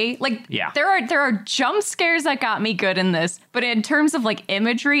boy, there are jump scares that got me good in this. But in terms of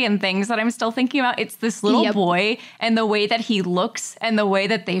imagery and things that I'm still thinking about, it's this little boy and the way that he looks and the way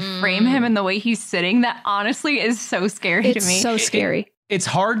that they frame him and the way he's sitting that honestly is so scary to me. It's so scary. It's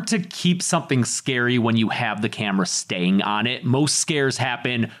hard to keep something scary when you have the camera staying on it. Most scares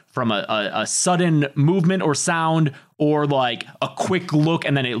happen from a sudden movement or sound or a quick look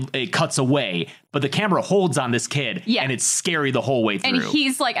and then it cuts away. But the camera holds on this kid and it's scary the whole way through. And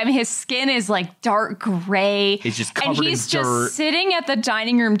he's his skin is dark gray. It's just covered in dirt. And he's just sitting at the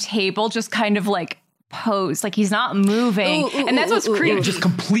dining room table, just kind of posed, he's not moving. And that's what's creepy. Just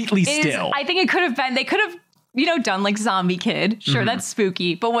completely still. I think it could have been, they could have, done Zombie Kid. Sure, that's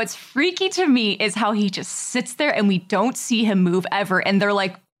spooky. But what's freaky to me is how he just sits there and we don't see him move ever. And they're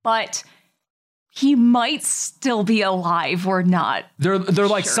but he might still be alive or not. They're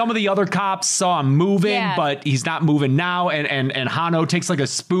sure. Some of the other cops saw him moving, but he's not moving now. And Hano takes a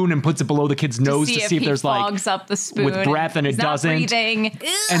spoon and puts it below the kid's nose to see if there's fogs up the spoon with breath and it doesn't. Breathing.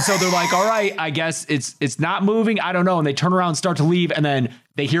 And so they're all right, I guess it's not moving. I don't know. And they turn around and start to leave. And then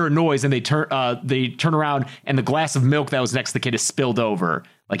they hear a noise and they turn around and the glass of milk that was next to the kid is spilled over.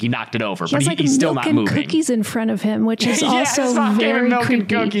 He knocked it over, but he's still not moving. Cookies in front of him, which is also very milk creepy. And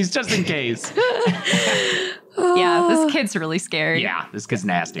cookies, just in case. Yeah, this kid's really scary. Yeah, this kid's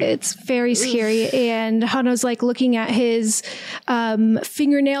nasty. It's very scary. And Hano's looking at his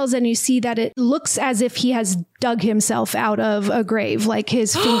fingernails, and you see that it looks as if he has dug himself out of a grave.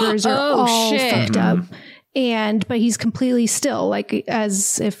 His fingers are all fucked up. But he's completely still,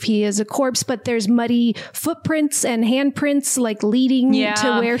 as if he is a corpse, but there's muddy footprints and handprints leading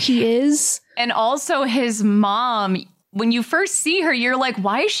to where he is. And also his mom, when you first see her, you're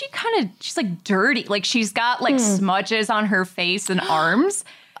why is she she's dirty? She's got smudges on her face and arms.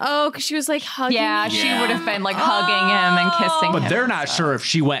 Oh, because she was hugging him. She would have been hugging him and kissing him. But they're not sure if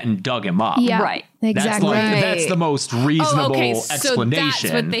she went and dug him up. Yeah, right. Exactly. That's the most reasonable explanation. So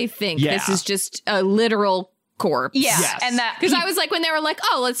that's what they think. Yeah. This is just a literal corpse. Yeah. Yes. And that because I was when they were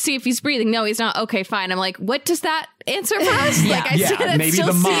let's see if he's breathing. No, he's not. Okay, fine. I'm what does that answer for us? Maybe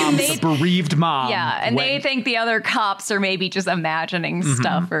the mom, the bereaved mom. Yeah, and they think the other cops are maybe just imagining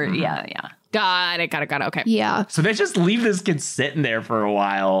stuff or Got it. Okay. Yeah. So they just leave this kid sitting there for a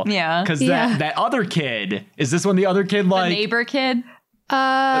while. Yeah. Because that other kid, is this one the other kid the neighbor kid?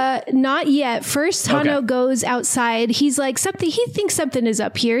 Not yet. First, Hano goes outside. He's something. He thinks something is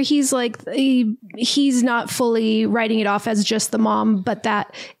up here. He's he's not fully writing it off as just the mom, but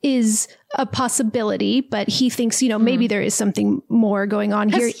that is a possibility. But he thinks, maybe there is something more going on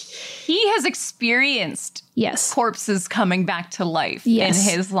here. He has experienced corpses coming back to life in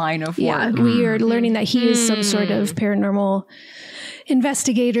his line of work. We are learning that he is some sort of paranormal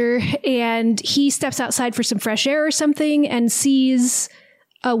investigator, and he steps outside for some fresh air or something and sees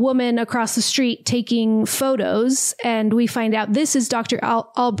a woman across the street taking photos, and we find out this is Dr.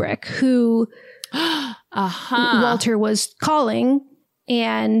 Albrecht, who Walter was calling,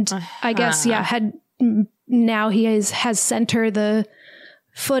 and I guess now he has sent her the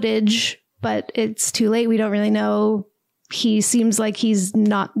footage, but it's too late. We don't really know. He seems like he's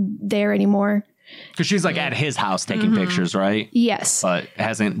not there anymore. Because she's at his house taking pictures, right? Yes. But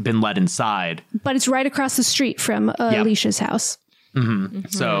hasn't been let inside. But it's right across the street from Alicia's house.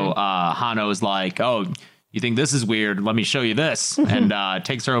 So Hano's oh, you think this is weird? Let me show you this. And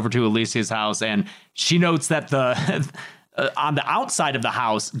takes her over to Alicia's house. And she notes that on the outside of the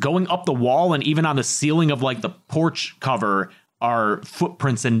house, going up the wall and even on the ceiling of the porch cover are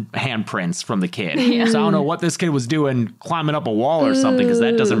footprints and handprints from the kid. So I don't know what this kid was doing climbing up a wall or something, because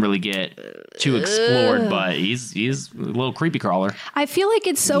that doesn't really get too explored, but he's a little creepy crawler. I feel like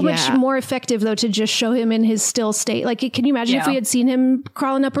it's so much more effective though to just show him in his still state. Like, can you imagine if we had seen him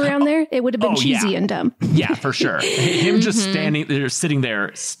crawling up around there? It would have been cheesy and dumb. Yeah, for sure. Him just standing there, sitting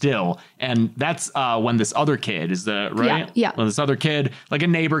there still, and that's when this other kid is right. Yeah. When this other kid, like a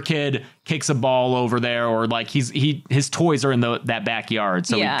neighbor kid, kicks a ball over there, or like his toys are in that backyard,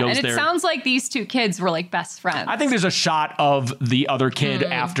 so he goes and there. It sounds like these two kids were like best friends. I think there's a shot of the other kid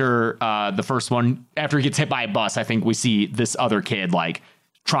after the first one, after he gets hit by a bus. I think we see this other kid like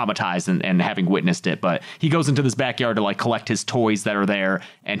traumatized and having witnessed it, but he goes into this backyard to like collect his toys that are there,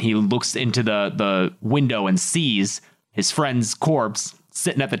 and he looks into the window and sees his friend's corpse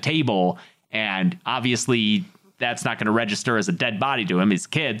sitting at the table, and obviously that's not going to register as a dead body to him. He's a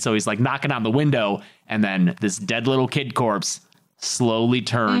kid, so he's like knocking on the window, and then this dead little kid corpse slowly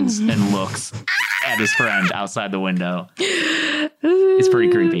turns and looks at his friend outside the window. It's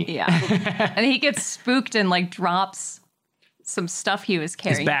pretty creepy. Yeah. And he gets spooked and like drops some stuff he was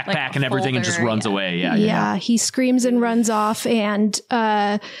carrying. His backpack like and everything, and just runs away. Yeah. He screams and runs off, and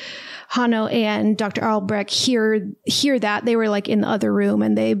Hanno and Dr. Albrecht hear that. They were like in the other room,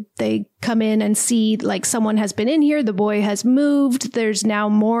 and they come in and see like someone has been in here. The boy has moved. There's now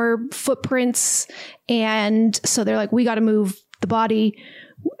more footprints. And so they're like, we got to move the body.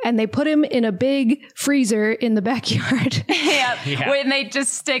 And they put him in a big freezer in the backyard. When they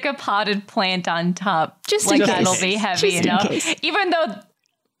just stick a potted plant on top. Just like in case. that'll be heavy Just enough. in case. Even though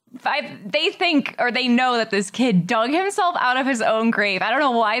they think, or they know that this kid dug himself out of his own grave. I don't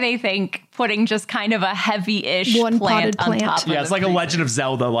know why they think putting just kind of a heavy-ish plant on top of Yeah, it's like a Legend of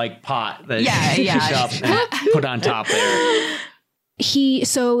Zelda like pot that yeah. up and put on top there.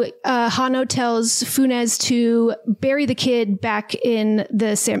 Hanno tells Funes to bury the kid back in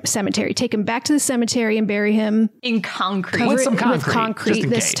the cemetery. Take him back to the cemetery and bury him in concrete. Cover With some it with concrete, concrete just in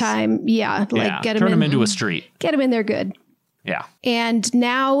this case. time. Yeah, like get him turn him into a street. Get him in there good. Yeah. And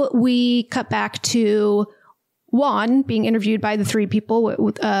now we cut back to Juan being interviewed by the three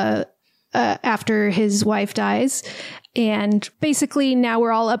people after his wife dies. And basically now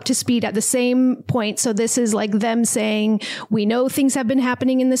we're all up to speed at the same point. So this is like them saying, we know things have been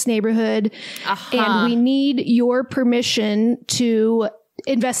happening in this neighborhood and we need your permission to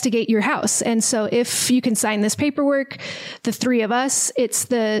investigate your house. And so if you can sign this paperwork, the three of us, it's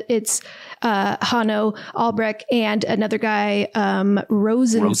Hanno, Albrecht, and another guy,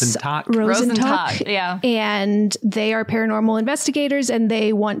 Rosentalk. Yeah. And they are paranormal investigators, and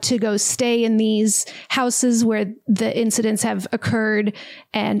they want to go stay in these houses where the incidents have occurred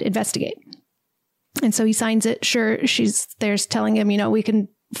and investigate. And so he signs it. Sure, there's telling him, we can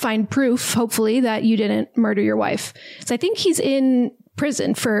find proof, hopefully, that you didn't murder your wife. So I think he's in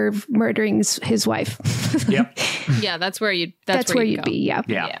prison for murdering his wife. Yep. Yeah, that's where you'd be.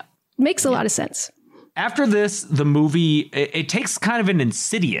 Yeah. Makes a lot of sense. After this, the movie, it takes kind of an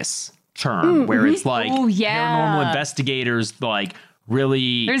insidious turn where it's like paranormal investigators, like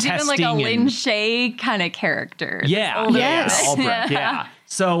really There's even like a Lin and- Shaye kind of character. Yeah. Yes. Albrecht, yeah.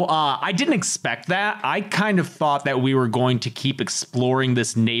 So I didn't expect that. I kind of thought that we were going to keep exploring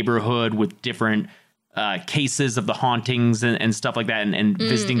this neighborhood with different cases of the hauntings and stuff like that, and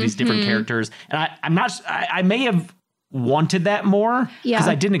visiting these different characters. And I may have wanted that more because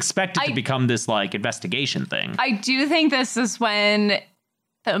I didn't expect it to become this like investigation thing. I do think this is when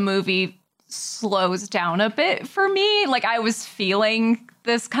the movie slows down a bit for me. Like I was feeling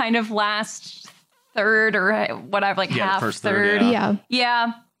this kind of last third or whatever, like half first third.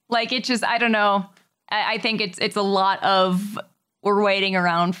 Yeah. Like it just, I don't know. I think it's a lot of we're waiting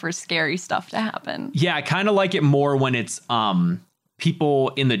around for scary stuff to happen. Yeah, I kind of like it more when it's people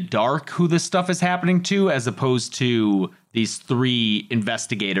in the dark who this stuff is happening to, as opposed to these three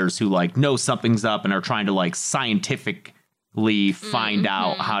investigators who like know something's up and are trying to like scientifically find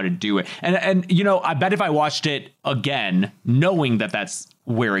out how to do it. And I bet if I watched it again, knowing that that's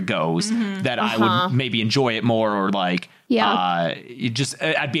where it goes, that I would maybe enjoy it more, or like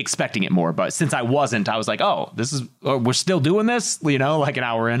I'd be expecting it more. But since I wasn't, I was like, oh, we're still doing this, like an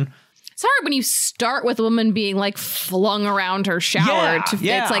hour in. It's hard when you start with a woman being like flung around her shower.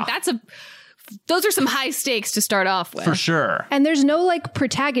 It's like those are some high stakes to start off with. For sure. And there's no like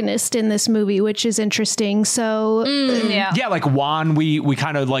protagonist in this movie, which is interesting. So like Juan, we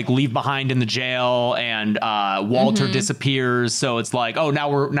kind of like leave behind in the jail, and Walter disappears. So it's like, oh,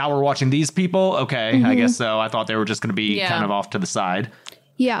 now we're watching these people. Okay, I guess so. I thought they were just going to be kind of off to the side.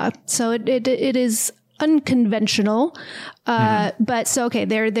 Yeah. So it is unconventional. But so, okay,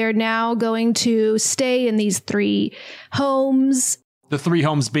 they're now going to stay in these three homes. The three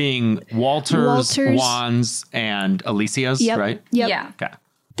homes being Walter's, Juan's, and Alicia's, right? Yep. Yeah. Okay.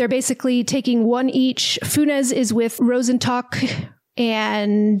 they're basically taking one each. Funes is with Rosentalk,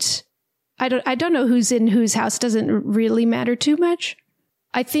 and I don't know who's in whose house. Doesn't really matter too much.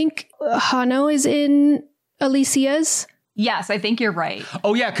 I think Hano is in Alicia's. Yes, I think you're right.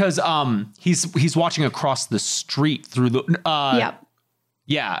 Oh yeah, because he's watching across the street through the Yep.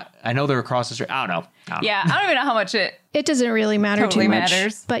 Yeah, I know they're across the street. I don't know. Yeah, I don't even know how much it doesn't really matter totally too much.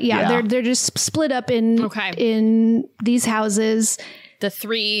 matters. But yeah, they're just split up in these houses. The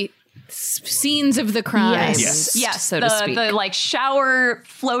three scenes of the crime. Yes, so to speak. The like shower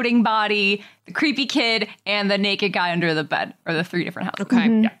floating body, the creepy kid, and the naked guy under the bed are the three different houses.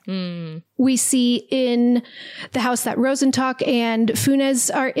 Okay. Yeah. We see in the house that Rosentalk and Funes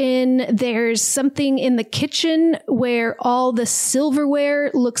are in, there's something in the kitchen where all the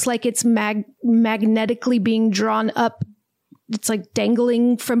silverware looks like it's magnetically being drawn up. It's like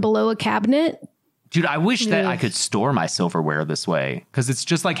dangling from below a cabinet. Dude, I wish that I could store my silverware this way, because it's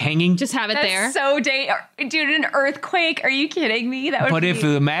just like hanging. Just have it That's there. so dude, an earthquake? Are you kidding me? That would. But if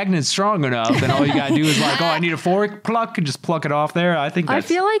the magnet's strong enough, then all you gotta do is like, oh, I need a fork, pluck, and just pluck it off there. I think I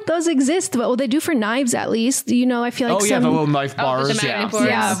feel like those exist. Well, they do for knives at least. You know, I feel like the little knife bars. the magnet boards.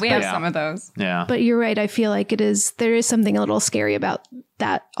 Yeah, we have some of those. Yeah. But you're right. I feel like there is something a little scary about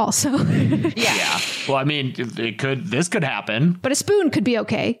that also. Yeah. Well, I mean, this could happen. But a spoon could be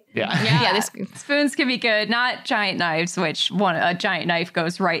okay. Yeah. Spoons can be good, not giant knives, which a giant knife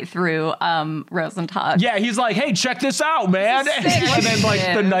goes right through Rosentalk. Yeah, he's like, hey, check this out, man. And then like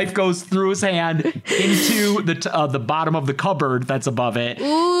the knife goes through his hand into the bottom of the cupboard that's above it.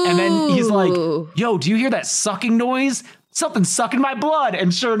 Ooh. And then he's like, yo, do you hear that sucking noise? Something's sucking my blood.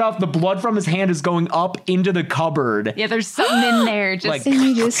 And sure enough, the blood from his hand is going up into the cupboard. Yeah, there's something in there. And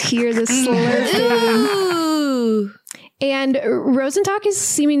you just hear the slurping. And Rosentalk is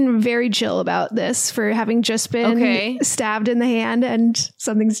seeming very chill about this for having just been stabbed in the hand and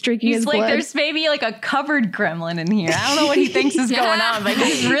something's drinking his blood. There's maybe like a covered gremlin in here. I don't know what he thinks is going on, but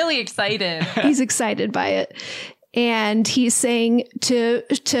he's really excited. He's excited by it. And he's saying to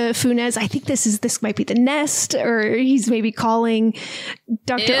Funes, I think this might be the nest, or he's maybe calling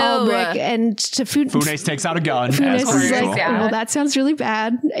Dr. Albrecht, and to Funes takes out a gun. Funes is like, well, that sounds really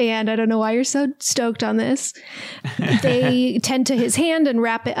bad, and I don't know why you're so stoked on this. They tend to his hand and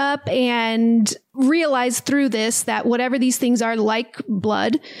wrap it up and realize through this that whatever these things are like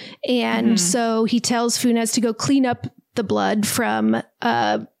blood. And so he tells Funes to go clean up the blood from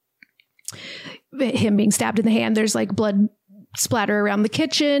him being stabbed in the hand. There's like blood splatter around the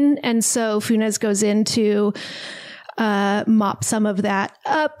kitchen. And so Funes goes in to mop some of that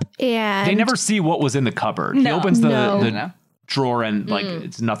up. And they never see what was in the cupboard. He opens the drawer and like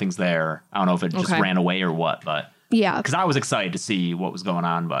nothing's there. I don't know if it just ran away or what, but yeah, because I was excited to see what was going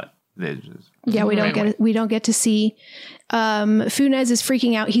on, but we don't get to see. Funes is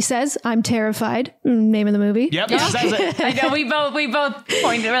freaking out. He says, "I'm terrified." Name of the movie. Yep, he says it. I know. We both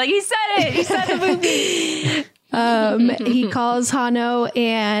pointed. We're like, he said it. He said the movie. He calls Hano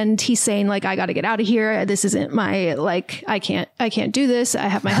and he's saying like, I got to get out of here. This isn't my, like, I can't do this. I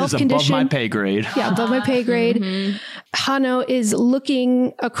have my health condition. Above my pay grade. Yeah, above my pay grade. Hano is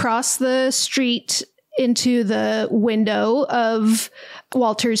looking across the street into the window of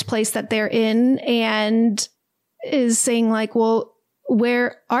Walter's place that they're in and is saying like, well,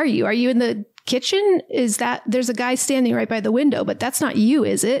 where are you? Are you in the kitchen? There's a guy standing right by the window, but that's not you,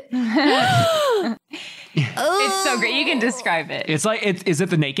 is it? It's so great. You can describe it. It's like, is it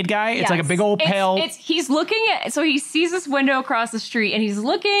the naked guy? Yes. It's like a big old pale. He's looking so he sees this window across the street and he's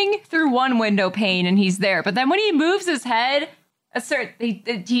looking through one window pane and he's there. But then when he moves his head,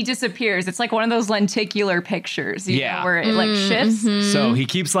 he disappears. It's like one of those lenticular pictures, you know, where it like shifts. So he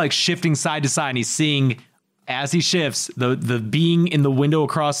keeps like shifting side to side and he's seeing, as he shifts, the being in the window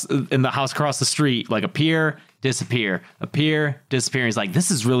in the house across the street, like appear, disappear. He's like,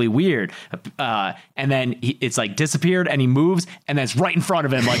 this is really weird. And then it's like disappeared and he moves and then it's right in front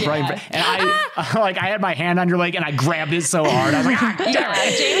of him, like right in front. And I had my hand on your leg and I grabbed it so hard. I was like,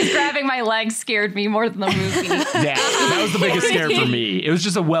 James grabbing my leg scared me more than the movie. Yeah, that was the biggest scare for me. It was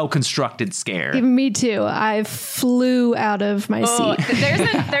just a well-constructed scare. Me too. I flew out of my seat.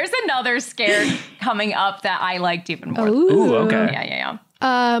 There's another scare coming up that I liked even more. Ooh, okay. Yeah.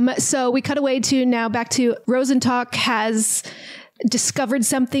 So we cut away to now back to Rosentalk has discovered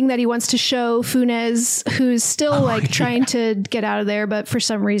something that he wants to show Funes, who's still trying to get out of there, but for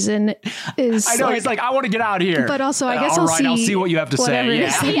some reason is. I know he's like, I want to get out of here. But also, I guess I'll see what you have to say.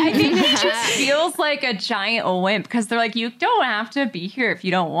 Yeah. I think he just feels like a giant wimp because they're like, you don't have to be here if you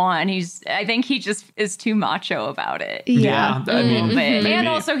don't want. And I think he just is too macho about it. Yeah. I mean, and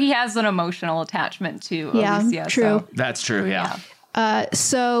also he has an emotional attachment to Alicia. True. That's true. Yeah.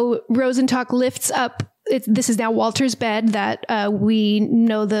 So Rosentalk lifts up, this is now Walter's bed that we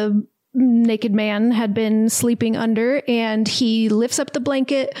know the naked man had been sleeping under, and he lifts up the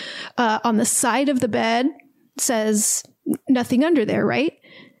blanket on the side of the bed, says, nothing under there, right?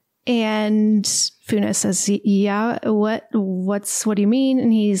 And Funes says, yeah, what do you mean?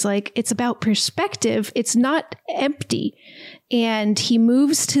 And he's like, it's about perspective. It's not empty. And he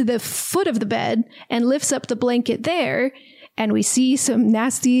moves to the foot of the bed and lifts up the blanket there. And we see some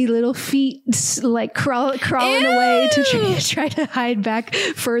nasty little feet like crawling away to try to hide back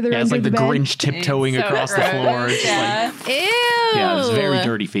further under it's the like the bed. Grinch tiptoeing across the floor. It's Ew. it's very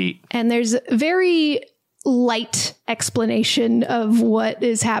dirty feet. And there's a very light explanation of what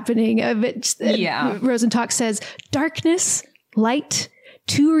is happening. Of it. Yeah. Rosentalk says, darkness, light,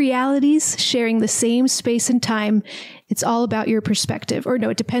 two realities sharing the same space and time. It's all about your perspective. Or no,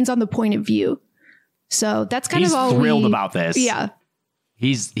 it depends on the point of view. So that's kind He's of all thrilled about this. Yeah.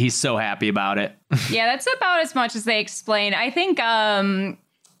 He's so happy about it. Yeah, that's about as much as they explain. I think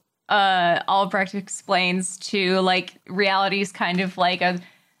Albrecht explains too, like reality is kind of like an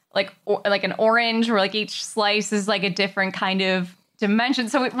orange, where like each slice is like a different kind of dimension.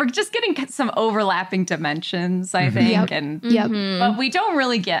 So we're just getting some overlapping dimensions, I think. But we don't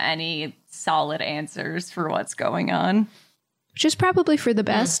really get any solid answers for what's going on. Which is probably for the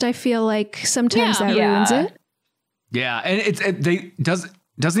best. I feel like sometimes that ruins it. Yeah, and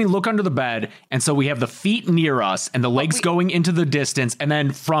doesn't he look under the bed? And so we have the feet near us and the legs going into the distance, and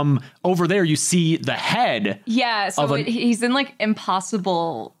then from over there you see the head. Yeah, so he's in like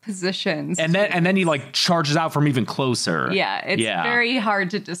impossible positions. And then he like charges out from even closer. Yeah, it's very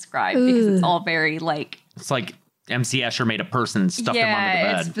hard to describe because it's all very like, it's like MC Escher made a person, stuffed him under the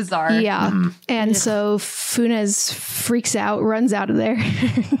bed. It's bizarre. Yeah. And so Funes freaks out, runs out of there.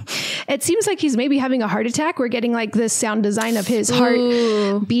 It seems like he's maybe having a heart attack. We're getting like this sound design of his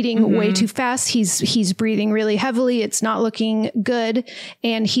heart beating way too fast. He's breathing really heavily. It's not looking good.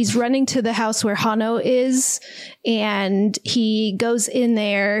 And he's running to the house where Hanno is. And he goes in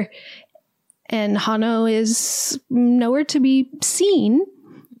there, and Hanno is nowhere to be seen.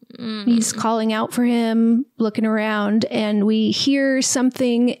 He's calling out for him, looking around, and we hear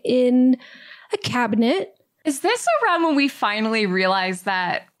something in a cabinet. Is this around when we finally realize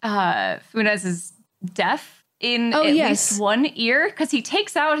that Funes is deaf in at least one ear? Because he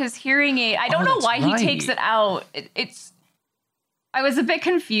takes out his hearing aid. I don't know why he takes it out. I was a bit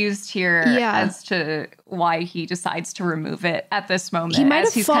confused here as to why he decides to remove it at this moment. He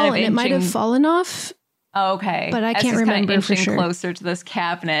might have fallen. It might have fallen off. Okay. But I can't remember for sure. Closer to this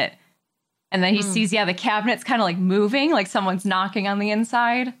cabinet. And then he sees, the cabinet's kind of like moving, like someone's knocking on the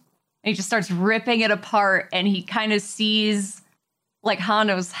inside. And he just starts ripping it apart, and he kind of sees like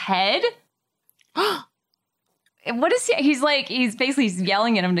Hanno's head. What is he? He's basically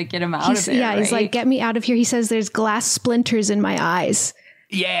yelling at him to get him out of it. Yeah, he's like, get me out of here. He says there's glass splinters in my eyes.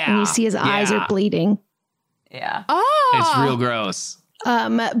 Yeah. And you see his eyes are bleeding. Yeah. Oh. It's real gross.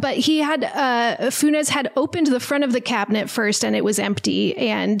 But he had, Funes had opened the front of the cabinet first, and it was empty,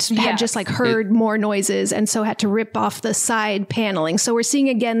 and had just like heard more noises, and so had to rip off the side paneling. So we're seeing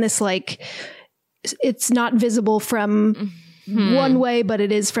again this like, it's not visible from one way, but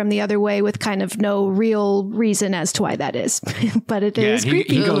it is from the other way, with kind of no real reason as to why that is. But it is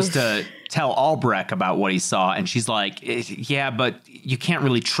creepy. He goes to tell Albrecht about what he saw, and she's like, yeah, but you can't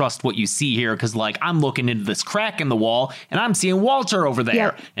really trust what you see here, because like I'm looking into this crack in the wall and I'm seeing Walter over there.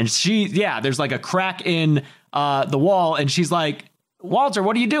 Yep. And there's like a crack in the wall, and she's like, Walter,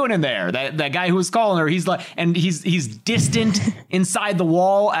 what are you doing in there? That guy who was calling her, he's like, and he's distant inside the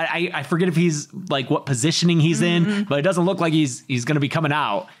wall. I forget if he's like what positioning he's in, but it doesn't look like he's going to be coming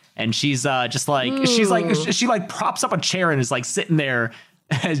out. And she's just like, she like props up a chair and is like sitting there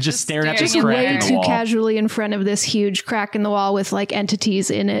just staring at this crack in the way wall. Too casually in front of this huge crack in the wall with like entities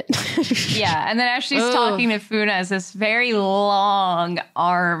in it. Yeah, and then as she's talking to Funes, this very long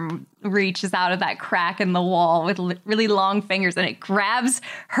arm reaches out of that crack in the wall with really long fingers, and it grabs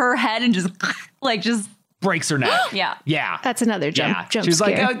her head and just breaks her neck. Yeah. That's another jump She's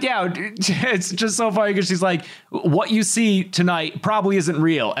scare. like, it's just so funny because she's like, what you see tonight probably isn't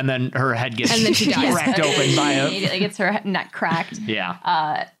real. And then her head gets cracked open by immediately gets her neck cracked.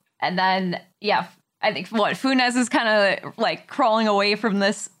 Yeah. And then, I think Funes is kind of like crawling away from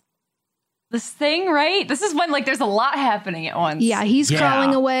this thing, right? This is when like there's a lot happening at once. Yeah, he's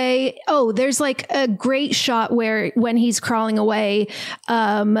crawling away. Oh, there's like a great shot when he's crawling away,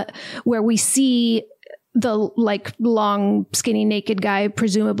 where we see the like long, skinny, naked guy,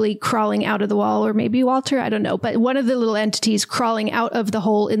 presumably crawling out of the wall, or maybe Walter, I don't know. But one of the little entities crawling out of the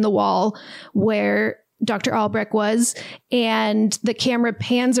hole in the wall where Dr. Albrecht was. And the camera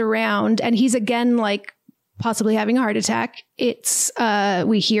pans around and he's again like possibly having a heart attack. It's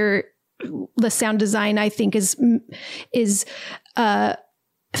we hear the sound design, I think, is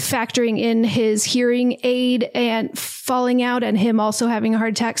factoring in his hearing aid and falling out and him also having a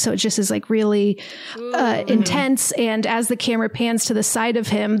heart attack. So it just is like really intense. And as the camera pans to the side of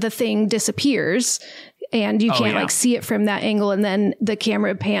him, the thing disappears and you can't like see it from that angle. And then the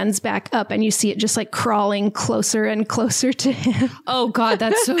camera pans back up and you see it just like crawling closer and closer to him. Oh God,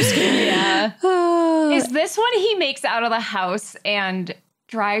 that's so scary. Yeah. Is this when he makes out of the house and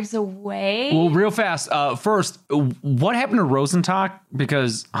drives away? Well, real fast. First, what happened to Rosenstock?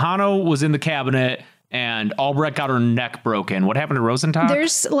 Because Hano was in the cabinet and Albrecht got her neck broken. What happened to Rosenstock?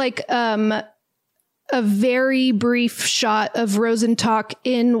 There's like a very brief shot of Rosenstock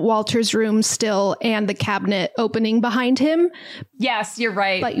in Walter's room still and the cabinet opening behind him. Yes, you're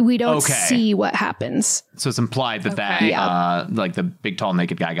right. But we don't see what happens. So it's implied that like the big, tall,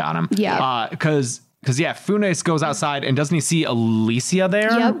 naked guy got him. Yeah. Because Funes goes outside and doesn't he see Alicia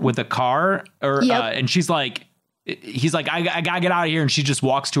there with a car? Or and she's like, he's like, I gotta get out of here. And she just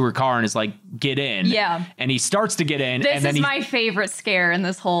walks to her car and is like, get in. Yeah. And he starts to get in. This is my favorite scare in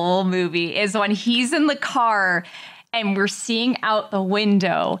this whole movie is when he's in the car and we're seeing out the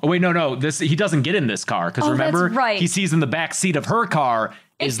window. Oh, wait, no. He doesn't get in this car. Because remember, that's right. He sees in the back seat of her car.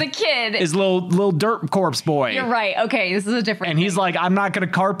 It's the kid. His little dirt corpse boy. You're right. Okay, this is a different And he's like, I'm not going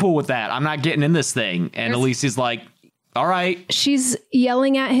to carpool with that. I'm not getting in this thing. And Alicia's like, all right. She's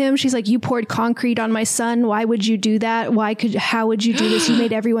yelling at him. She's like, you poured concrete on my son. Why would you do that? How would you do this? You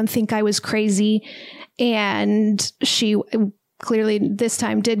made everyone think I was crazy. And she clearly this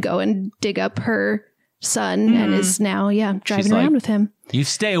time did go and dig up her son and is now, driving around with him. You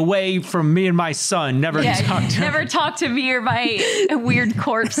stay away from me and my son. Never talk to me or my weird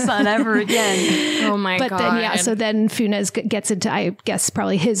corpse son ever again. Oh my God. But then, then Funes gets into, I guess,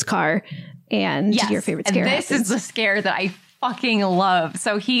 probably his car and your favorite scare. And this is the scare that I fucking love.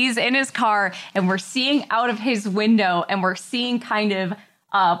 So he's in his car and we're seeing out of his window and we're seeing kind of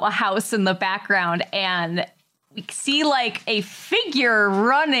a house in the background and we see like a figure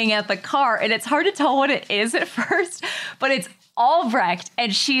running at the car and it's hard to tell what it is at first, but it's Albrecht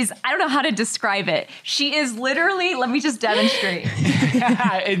and I don't know how to describe it. She is literally, let me just demonstrate. For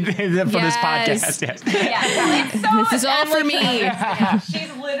this podcast, yes. Yeah. This is all for me. Yeah.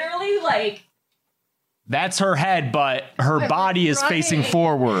 She's literally like, that's her head, but her body is facing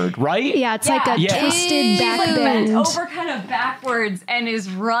forward, right? Yeah, it's like a twisted back bend. Bent over kind of backwards and is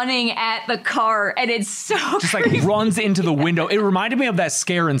running at the car, and it's so just creepy. Like runs into the window. It reminded me of that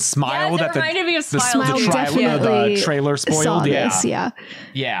scare in Smile. Yes, it reminded me of Smile. The trailer spoiled.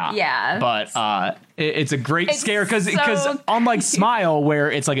 Yeah. But it's a great scare because unlike Smile,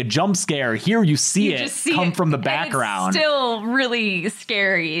 where it's like a jump scare, here you see it come from the background. It's still really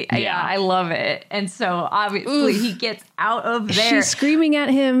scary. Yeah, I love it. And so obviously he gets out of there. She's screaming at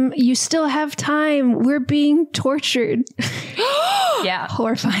him, you still have time. We're being tortured. Yeah.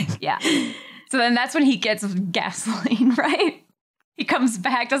 Horrifying. Yeah. So then that's when he gets gasoline, right? He comes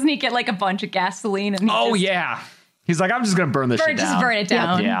back. Doesn't he get like a bunch of gasoline? And he's like, I'm just going to burn this shit down. Just burn it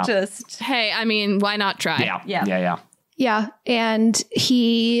down. Yeah. Hey, I mean, why not try? Yeah. And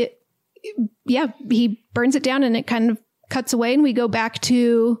he burns it down and it kind of cuts away and we go back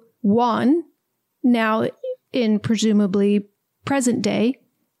to Juan now in presumably present day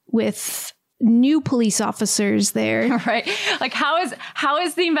with new police officers there. Right. Like how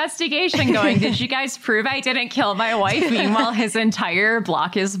is the investigation going? Did you guys prove I didn't kill my wife? Meanwhile, his entire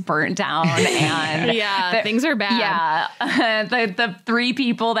block is burnt down and things are bad. Yeah. The three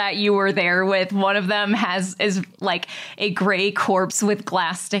people that you were there with, one of them is like a gray corpse with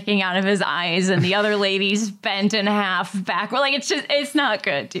glass sticking out of his eyes and the other lady's bent in half back. Well, like it's not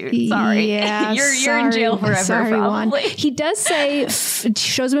good, dude. Sorry. Yeah, you're in jail forever, probably. He does say,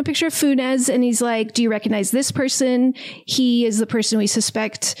 shows him a picture of Funes and he's like, do you recognize this person? He is the person we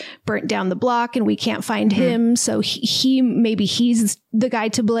suspect burnt down the block and we can't find him. So maybe he's the guy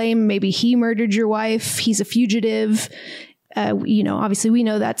to blame. Maybe he murdered your wife. He's a fugitive. Obviously we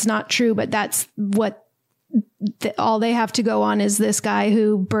know that's not true, but that's what all they have to go on is this guy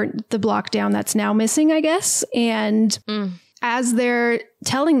who burnt the block down that's now missing, I guess. And as they're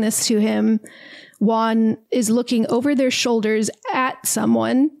telling this to him, Juan is looking over their shoulders at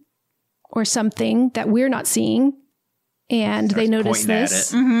someone or something that we're not seeing. And they notice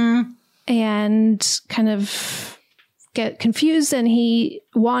this and kind of get confused. And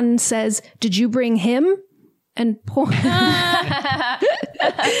Juan says, did you bring him? And points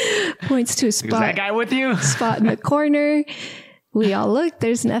to a spot. Is that guy with you? Spot in the corner. We all look,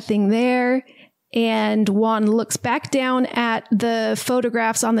 there's nothing there. And Juan looks back down at the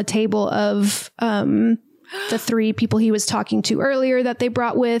photographs on the table of the 3 people he was talking to earlier that they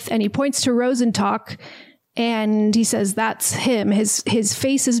brought with, and he points to Rosentalk and he says, that's him. His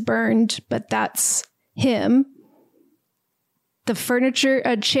face is burned, but that's him. The furniture,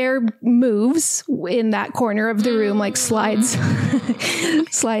 a chair moves in that corner of the room, like slides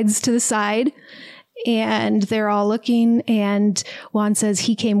to the side, and they're all looking, and Juan says,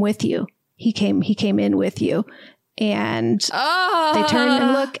 he came with you. He came in with you. And they turn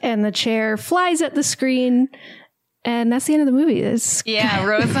and look, and the chair flies at the screen. And that's the end of the movie.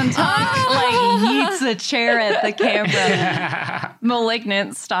 Rosentalk like yeets a chair at the camera,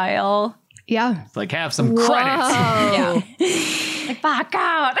 Malignant style. Yeah. It's like, have some credits. Yeah. Like, back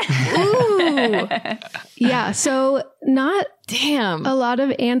out. Ooh. Yeah. So not a lot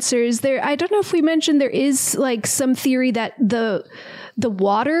of answers there. I don't know if we mentioned there is like some theory that the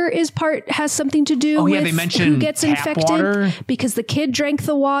water has something to do with they mentioned who gets infected water. Because the kid drank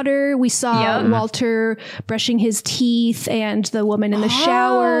the water. We saw Walter brushing his teeth and the woman in the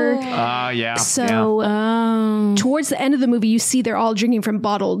shower. So towards the end of the movie, you see they're all drinking from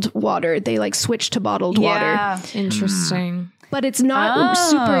bottled water. They like switch to bottled water. Interesting. But it's not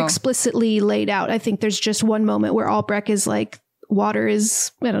super explicitly laid out. I think there's just one moment where Albrecht is like, water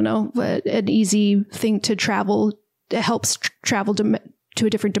is, I don't know, an easy thing to travel. It helps travel to a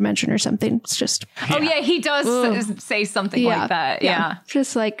different dimension or something. It's just... Oh, yeah, he does say something like that. Yeah.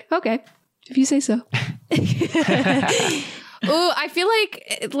 Just like, okay, if you say so. I feel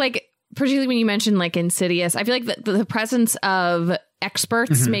like, particularly when you mentioned like Insidious, I feel like the presence of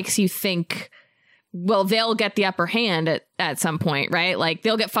experts makes you think, well, they'll get the upper hand at some point, right? Like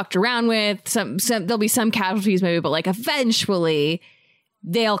they'll get fucked around with some there'll be some casualties maybe, but like eventually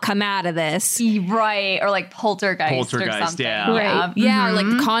they'll come out of this. Right. Or like Poltergeist or something. Yeah. Right. Yeah. Or like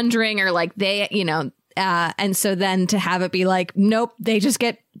The Conjuring, or like they, and so then to have it be like, nope, they just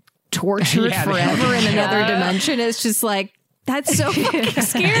get tortured forever in another dimension. It's just like, that's so fucking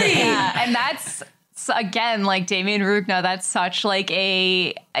scary. Yeah. And that's, again, like Damien Rugna, that's such like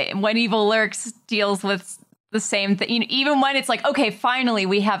when Evil Lurks deals with the same thing, even when it's like, okay, finally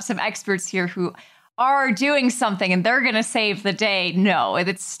we have some experts here who are doing something and they're going to save the day. No,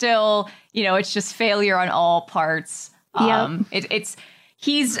 it's still, it's just failure on all parts. I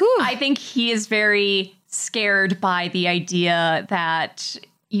think he is very scared by the idea that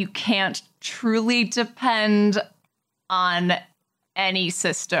you can't truly depend on any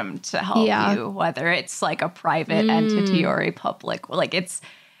system to help you, whether it's like a private entity or a public, like it's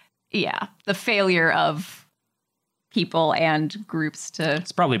the failure of people and groups to...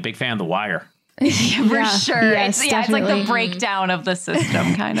 It's probably a big fan of The Wire. For sure. Yes, it's like the breakdown of the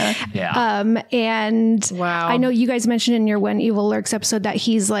system kind of. And wow. I know you guys mentioned in your When Evil Lurks episode that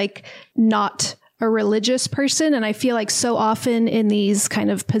he's like not a religious person, and I feel like so often in these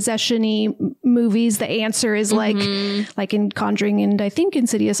kind of possession-y movies the answer is like in Conjuring and I think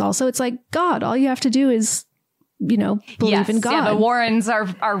Insidious also, it's like God. All you have to do is believe in God. The Warrens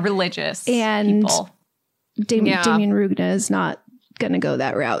are religious and people. Damien Rugna is not gonna go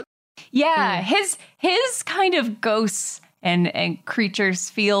that route. Yeah, his kind of ghosts and creatures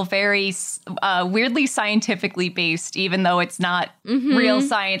feel very weirdly scientifically based, even though it's not real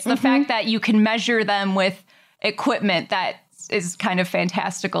science. The fact that you can measure them with equipment that is kind of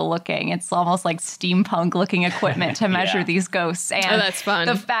fantastical looking. It's almost like steampunk looking equipment to measure these ghosts. And that's fun.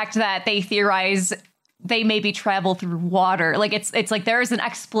 The fact that they theorize they maybe travel through water. Like it's like there is an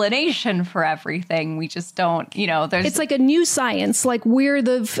explanation for everything. We just don't, there's... It's like a new science. Like we're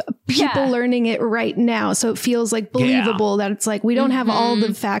the people learning it right now. So it feels like believable that it's like, we don't have all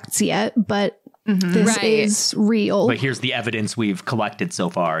the facts yet, but this is real. But here's the evidence we've collected so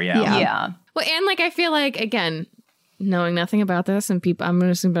far. Yeah. Well, and like, I feel like, again, knowing nothing about this and people, I'm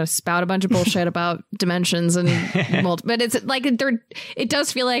just going to spout a bunch of bullshit about dimensions and but it's like, it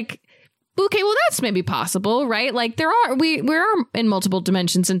does feel like, okay, well, that's maybe possible, right? Like we are in multiple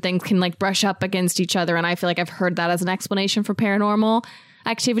dimensions and things can like brush up against each other. And I feel like I've heard that as an explanation for paranormal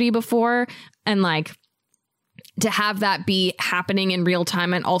activity before. And like to have that be happening in real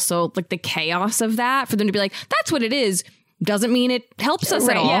time and also like the chaos of that for them to be like, that's what it is. Doesn't mean it helps us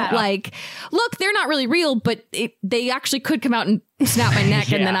at all. Yeah. Like, look, they're not really real, but they actually could come out and snap my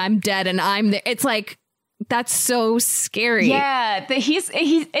neck and then I'm dead and I'm there. It's like, that's so scary. Yeah,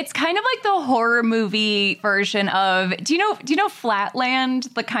 it's kind of like the horror movie version of do you know Flatland,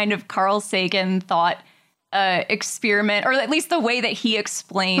 the kind of Carl Sagan thought experiment, or at least the way that he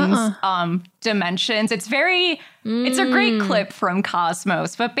explains dimensions. It's a great clip from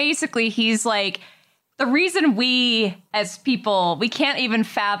Cosmos, but basically he's like, the reason we as people, we can't even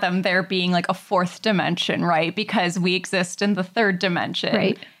fathom there being like a fourth dimension, right? Because we exist in the third dimension.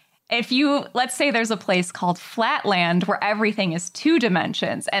 Right. If you, let's say there's a place called Flatland where everything is 2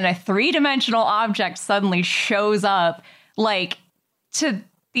 dimensions and a 3-dimensional object suddenly shows up, like, to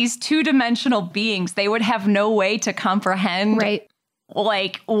these 2-dimensional beings, they would have no way to comprehend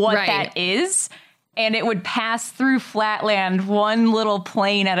like what that is. And it would pass through Flatland one little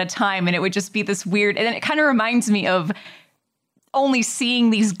plane at a time. And it would just be this weird. And then it kind of reminds me of only seeing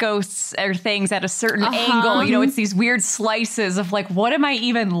these ghosts or things at a certain angle. You know, it's these weird slices of like, what am I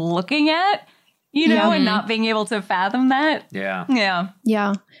even looking at? You know, and not being able to fathom that. Yeah. Yeah.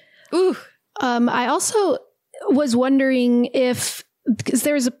 Yeah. Ooh. I also was wondering if, because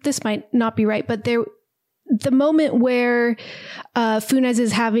this might not be right, but the moment where Funes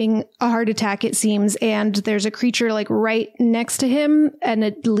is having a heart attack, it seems, and there's a creature like right next to him and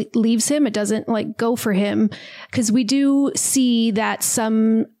it leaves him. It doesn't like go for him, because we do see that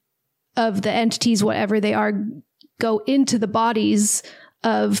some of the entities, whatever they are, go into the bodies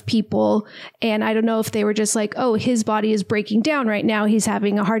of people. And I don't know if they were just like, oh, his body is breaking down right now, he's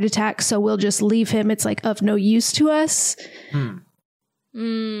having a heart attack, so we'll just leave him. It's like of no use to us.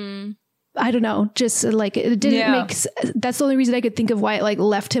 I don't know, just like it didn't make that's the only reason I could think of why it like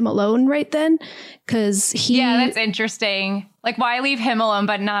left him alone right then, because that's interesting. Like, why leave him alone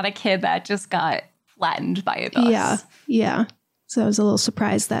but not a kid that just got flattened by a bus? Yeah. So I was a little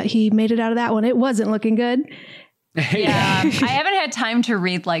surprised that he made it out of that one. It wasn't looking good. Yeah. I haven't had time to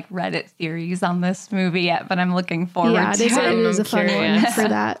read like Reddit theories on this movie yet, but I'm looking forward to it. It is a fun one for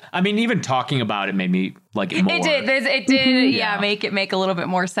that. I mean, even talking about it made me like it more. It did make a little bit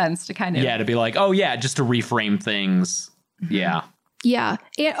more sense to kind of to be like, oh yeah, just to reframe things. Yeah. Yeah.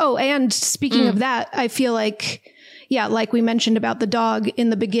 And speaking of that, I feel like, like we mentioned about the dog in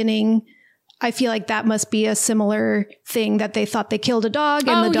the beginning, I feel like that must be a similar thing, that they thought they killed a dog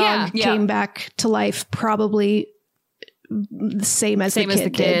and the dog came back to life, probably the same as the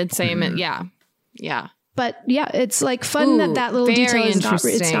kid did. Yeah. But yeah, it's like fun that little detail is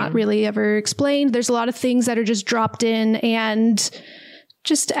it's not really ever explained. There's a lot of things that are just dropped in and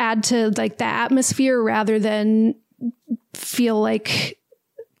just add to like the atmosphere rather than feel like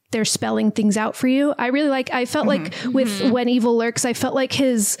they're spelling things out for you. I felt like with When Evil Lurks, I felt like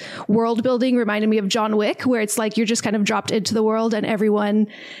his world building reminded me of John Wick, where it's like you're just kind of dropped into the world and everyone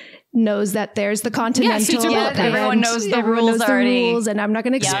knows that there's the Continental. Everyone knows the rules, and I'm not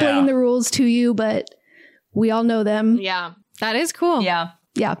going to explain the rules to you, but we all know them. Yeah, that is cool. Yeah,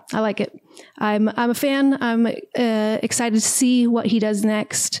 I like it. I'm a fan. I'm excited to see what he does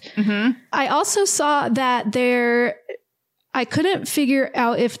next. I also saw that I couldn't figure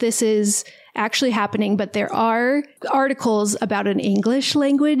out if this is actually happening, but there are articles about an English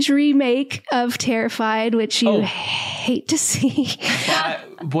language remake of Terrified, which you hate to see.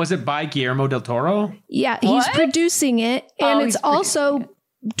 Was it by Guillermo del Toro? Yeah, he's producing it, and it's also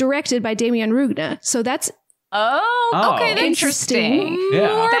directed by Damien Rugna. So that's okay, that's interesting.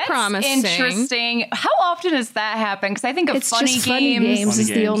 More that's promising. Interesting. How often does that happen? Because I think of Funny Games. Funny Games is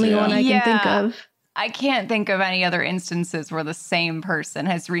the only one I can think of. I can't think of any other instances where the same person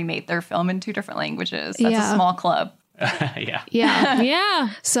has remade their film in 2 different languages. That's a small club. Yeah.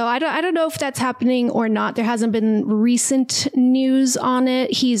 So I don't know if that's happening or not. There hasn't been recent news on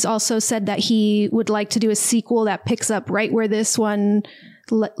it. He's also said that he would like to do a sequel that picks up right where this one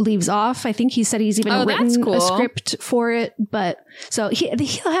leaves off. I think he said he's even written a script for it. But so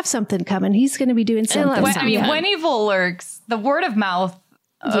he'll have something coming. He's going to be doing something. When Evil Lurks, the word of mouth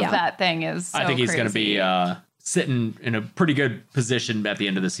of that thing is so I think he's crazy. going to be sitting in a pretty good position at the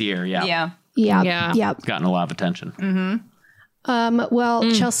end of this year. Yeah. It's gotten a lot of attention.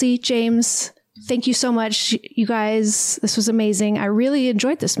 Chelsea, James, thank you so much, you guys. This was amazing. I really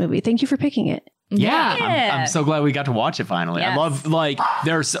enjoyed this movie. Thank you for picking it. Yeah. I'm so glad we got to watch it finally. Yes. I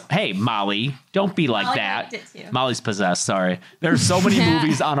love, hey, Molly, don't be like that. Molly's possessed, sorry. There are so many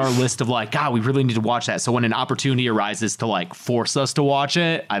movies on our list of like, God, we really need to watch that. So when an opportunity arises to like force us to watch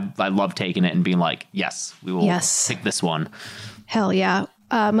it, I love taking it and being like, yes, we will pick this one. Hell yeah.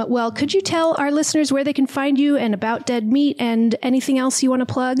 Could you tell our listeners where they can find you and about Dead Meat and anything else you want to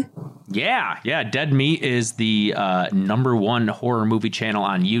plug? Yeah. Dead Meat is the #1 horror movie channel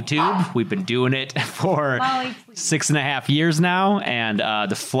on YouTube. We've been doing it for 6.5 years now. And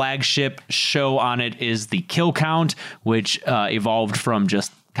the flagship show on it is The Kill Count, which evolved from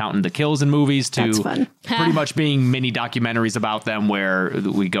just counting the kills in movies to pretty much being mini documentaries about them, where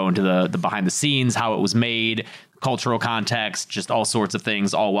we go into the behind the scenes, how it was made, cultural context, just all sorts of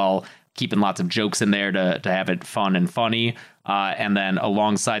things, all while keeping lots of jokes in there to have it fun and funny. And then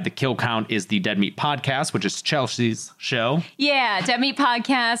alongside the Kill Count is the Dead Meat Podcast, which is Chelsea's show. Yeah, Dead Meat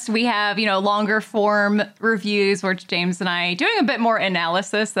Podcast. We have, longer form reviews where James and I doing a bit more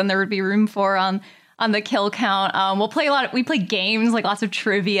analysis than there would be room for on the Kill Count. We play games, like lots of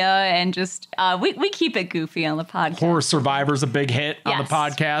trivia, and just we keep it goofy on the podcast. Horror Survivor's a big hit on the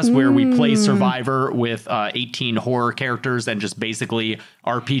podcast, where we play Survivor with 18 horror characters and just basically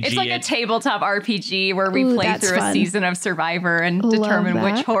RPG. It's like a tabletop RPG where we play through a season of Survivor and determine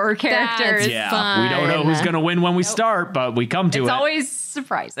which horror characters. We don't know who's going to win when we start, but we come to it. It's always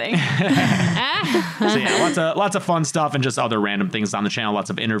surprising. So yeah, lots of fun stuff and just other random things on the channel. Lots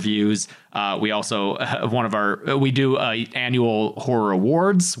of interviews. We also we do annual horror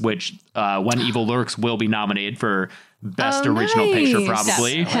awards, which When Evil Lurks will be nominated for best original picture,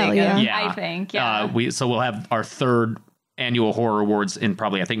 probably. Hell yeah. I think. We'll have our third annual horror awards in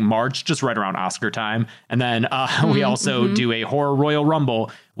probably, I think, March, just right around Oscar time. And then we also do a horror Royal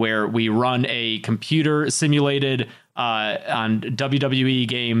Rumble, where we run a computer simulated on WWE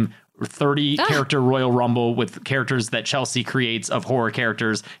game 30 character Royal Rumble with characters that Chelsea creates of horror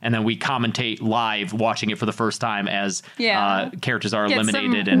characters, and then we commentate live watching it for the first time as characters are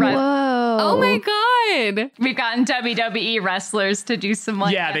eliminated. Whoa. Oh my God. We've gotten WWE wrestlers to do some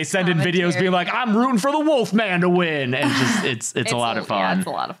they send in videos being like, I'm rooting for the Wolfman to win, and just it's a lot of fun. Yeah, it's a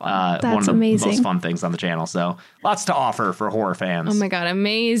lot of fun. That's one of the amazing. most fun things on the channel. So lots to offer for horror fans. Oh my God,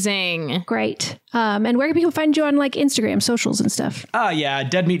 amazing. Great. And where can people find you on like Instagram, socials and stuff?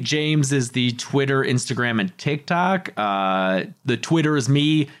 Dead Meat James is the Twitter, Instagram, and TikTok. The Twitter is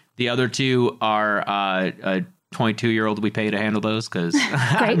me. The other two are a 22-year-old we pay to handle those because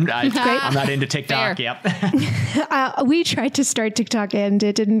I'm not into TikTok. Fair. Yep. We tried to start TikTok and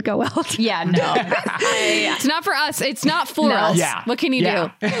it didn't go well. Yeah, no. It's not for us. It's not for us. Yeah. What can you do?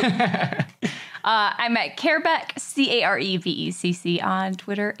 I'm at Carebeck, CAREVECC on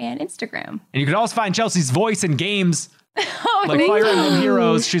Twitter and Instagram. And you can also find Chelsea's voice in games. Like Fire Emblem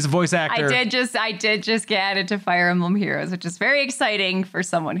Heroes. She's a voice actor. I did just get added to Fire Emblem Heroes, which is very exciting for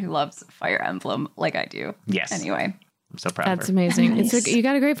someone who loves Fire Emblem like I do. Yes. Anyway. I'm so proud of her. That's amazing. Nice. You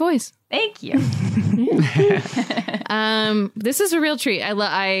got a great voice. Thank you. This is a real treat.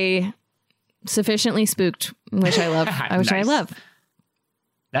 I sufficiently spooked, which I love. Nice. I love.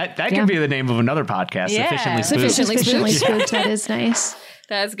 That could be the name of another podcast. Yeah. Sufficiently spooked. That is nice.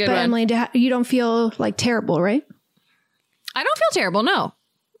 That's a good But one. Emily, you don't feel like terrible, right? I don't feel terrible. No,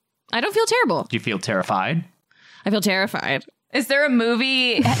 I don't feel terrible. Do you feel terrified? I feel terrified. Is there a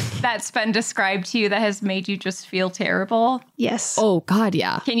movie that's been described to you that has made you just feel terrible? Yes. Oh God,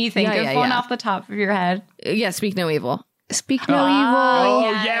 yeah. Can you think of one off the top of your head? Yeah, speak no evil. Speak no evil.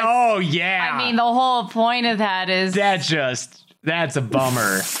 Yes. Oh yeah. I mean, the whole point of that is that's a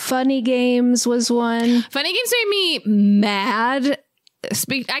bummer. Funny Games was one. Funny Games made me mad.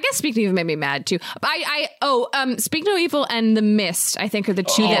 Speak No Evil made me mad too. Speak No Evil and The Mist, I think, are the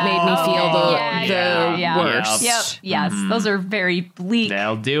two that made me feel the worst. Yep. Yes. Those are very bleak.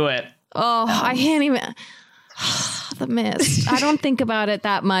 They'll do it. Oh, I can't even. The Mist. I don't think about it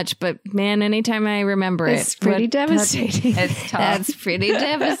that much, but man, anytime I remember It's pretty devastating. It's tough. That's pretty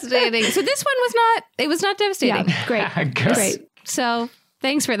devastating. So this one was not devastating. Yeah, great. Great. So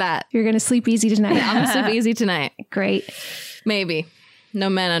thanks for that. You're going to sleep easy tonight. I'm gonna sleep easy tonight. Great. Maybe. No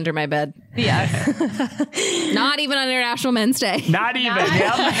men under my bed. Yeah. Not even on International Men's Day. Not even.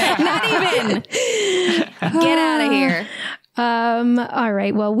 Yep. Not even. Get out of here. All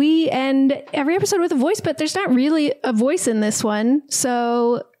right. Well, we end every episode with a voice, but there's not really a voice in this one.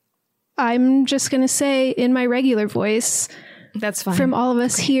 So I'm just going to say in my regular voice. That's fine. From all of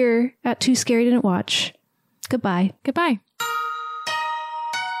us here at Too Scary Didn't Watch. Goodbye. Goodbye.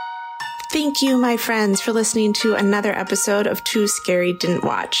 Thank you, my friends, for listening to another episode of Too Scary Didn't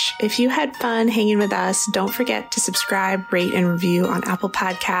Watch. If you had fun hanging with us, don't forget to subscribe, rate, and review on Apple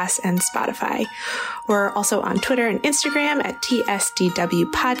Podcasts and Spotify. We're also on Twitter and Instagram at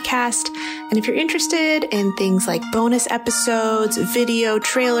TSDW Podcast. And if you're interested in things like bonus episodes, video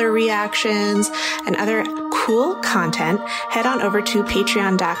trailer reactions, and other cool content, head on over to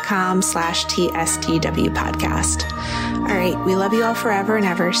patreon.com/TSDW Podcast. All right, we love you all forever and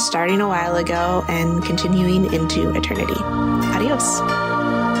ever, starting a while ago and continuing into eternity. Adios.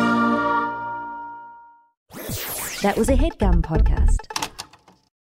 That was a HeadGum podcast.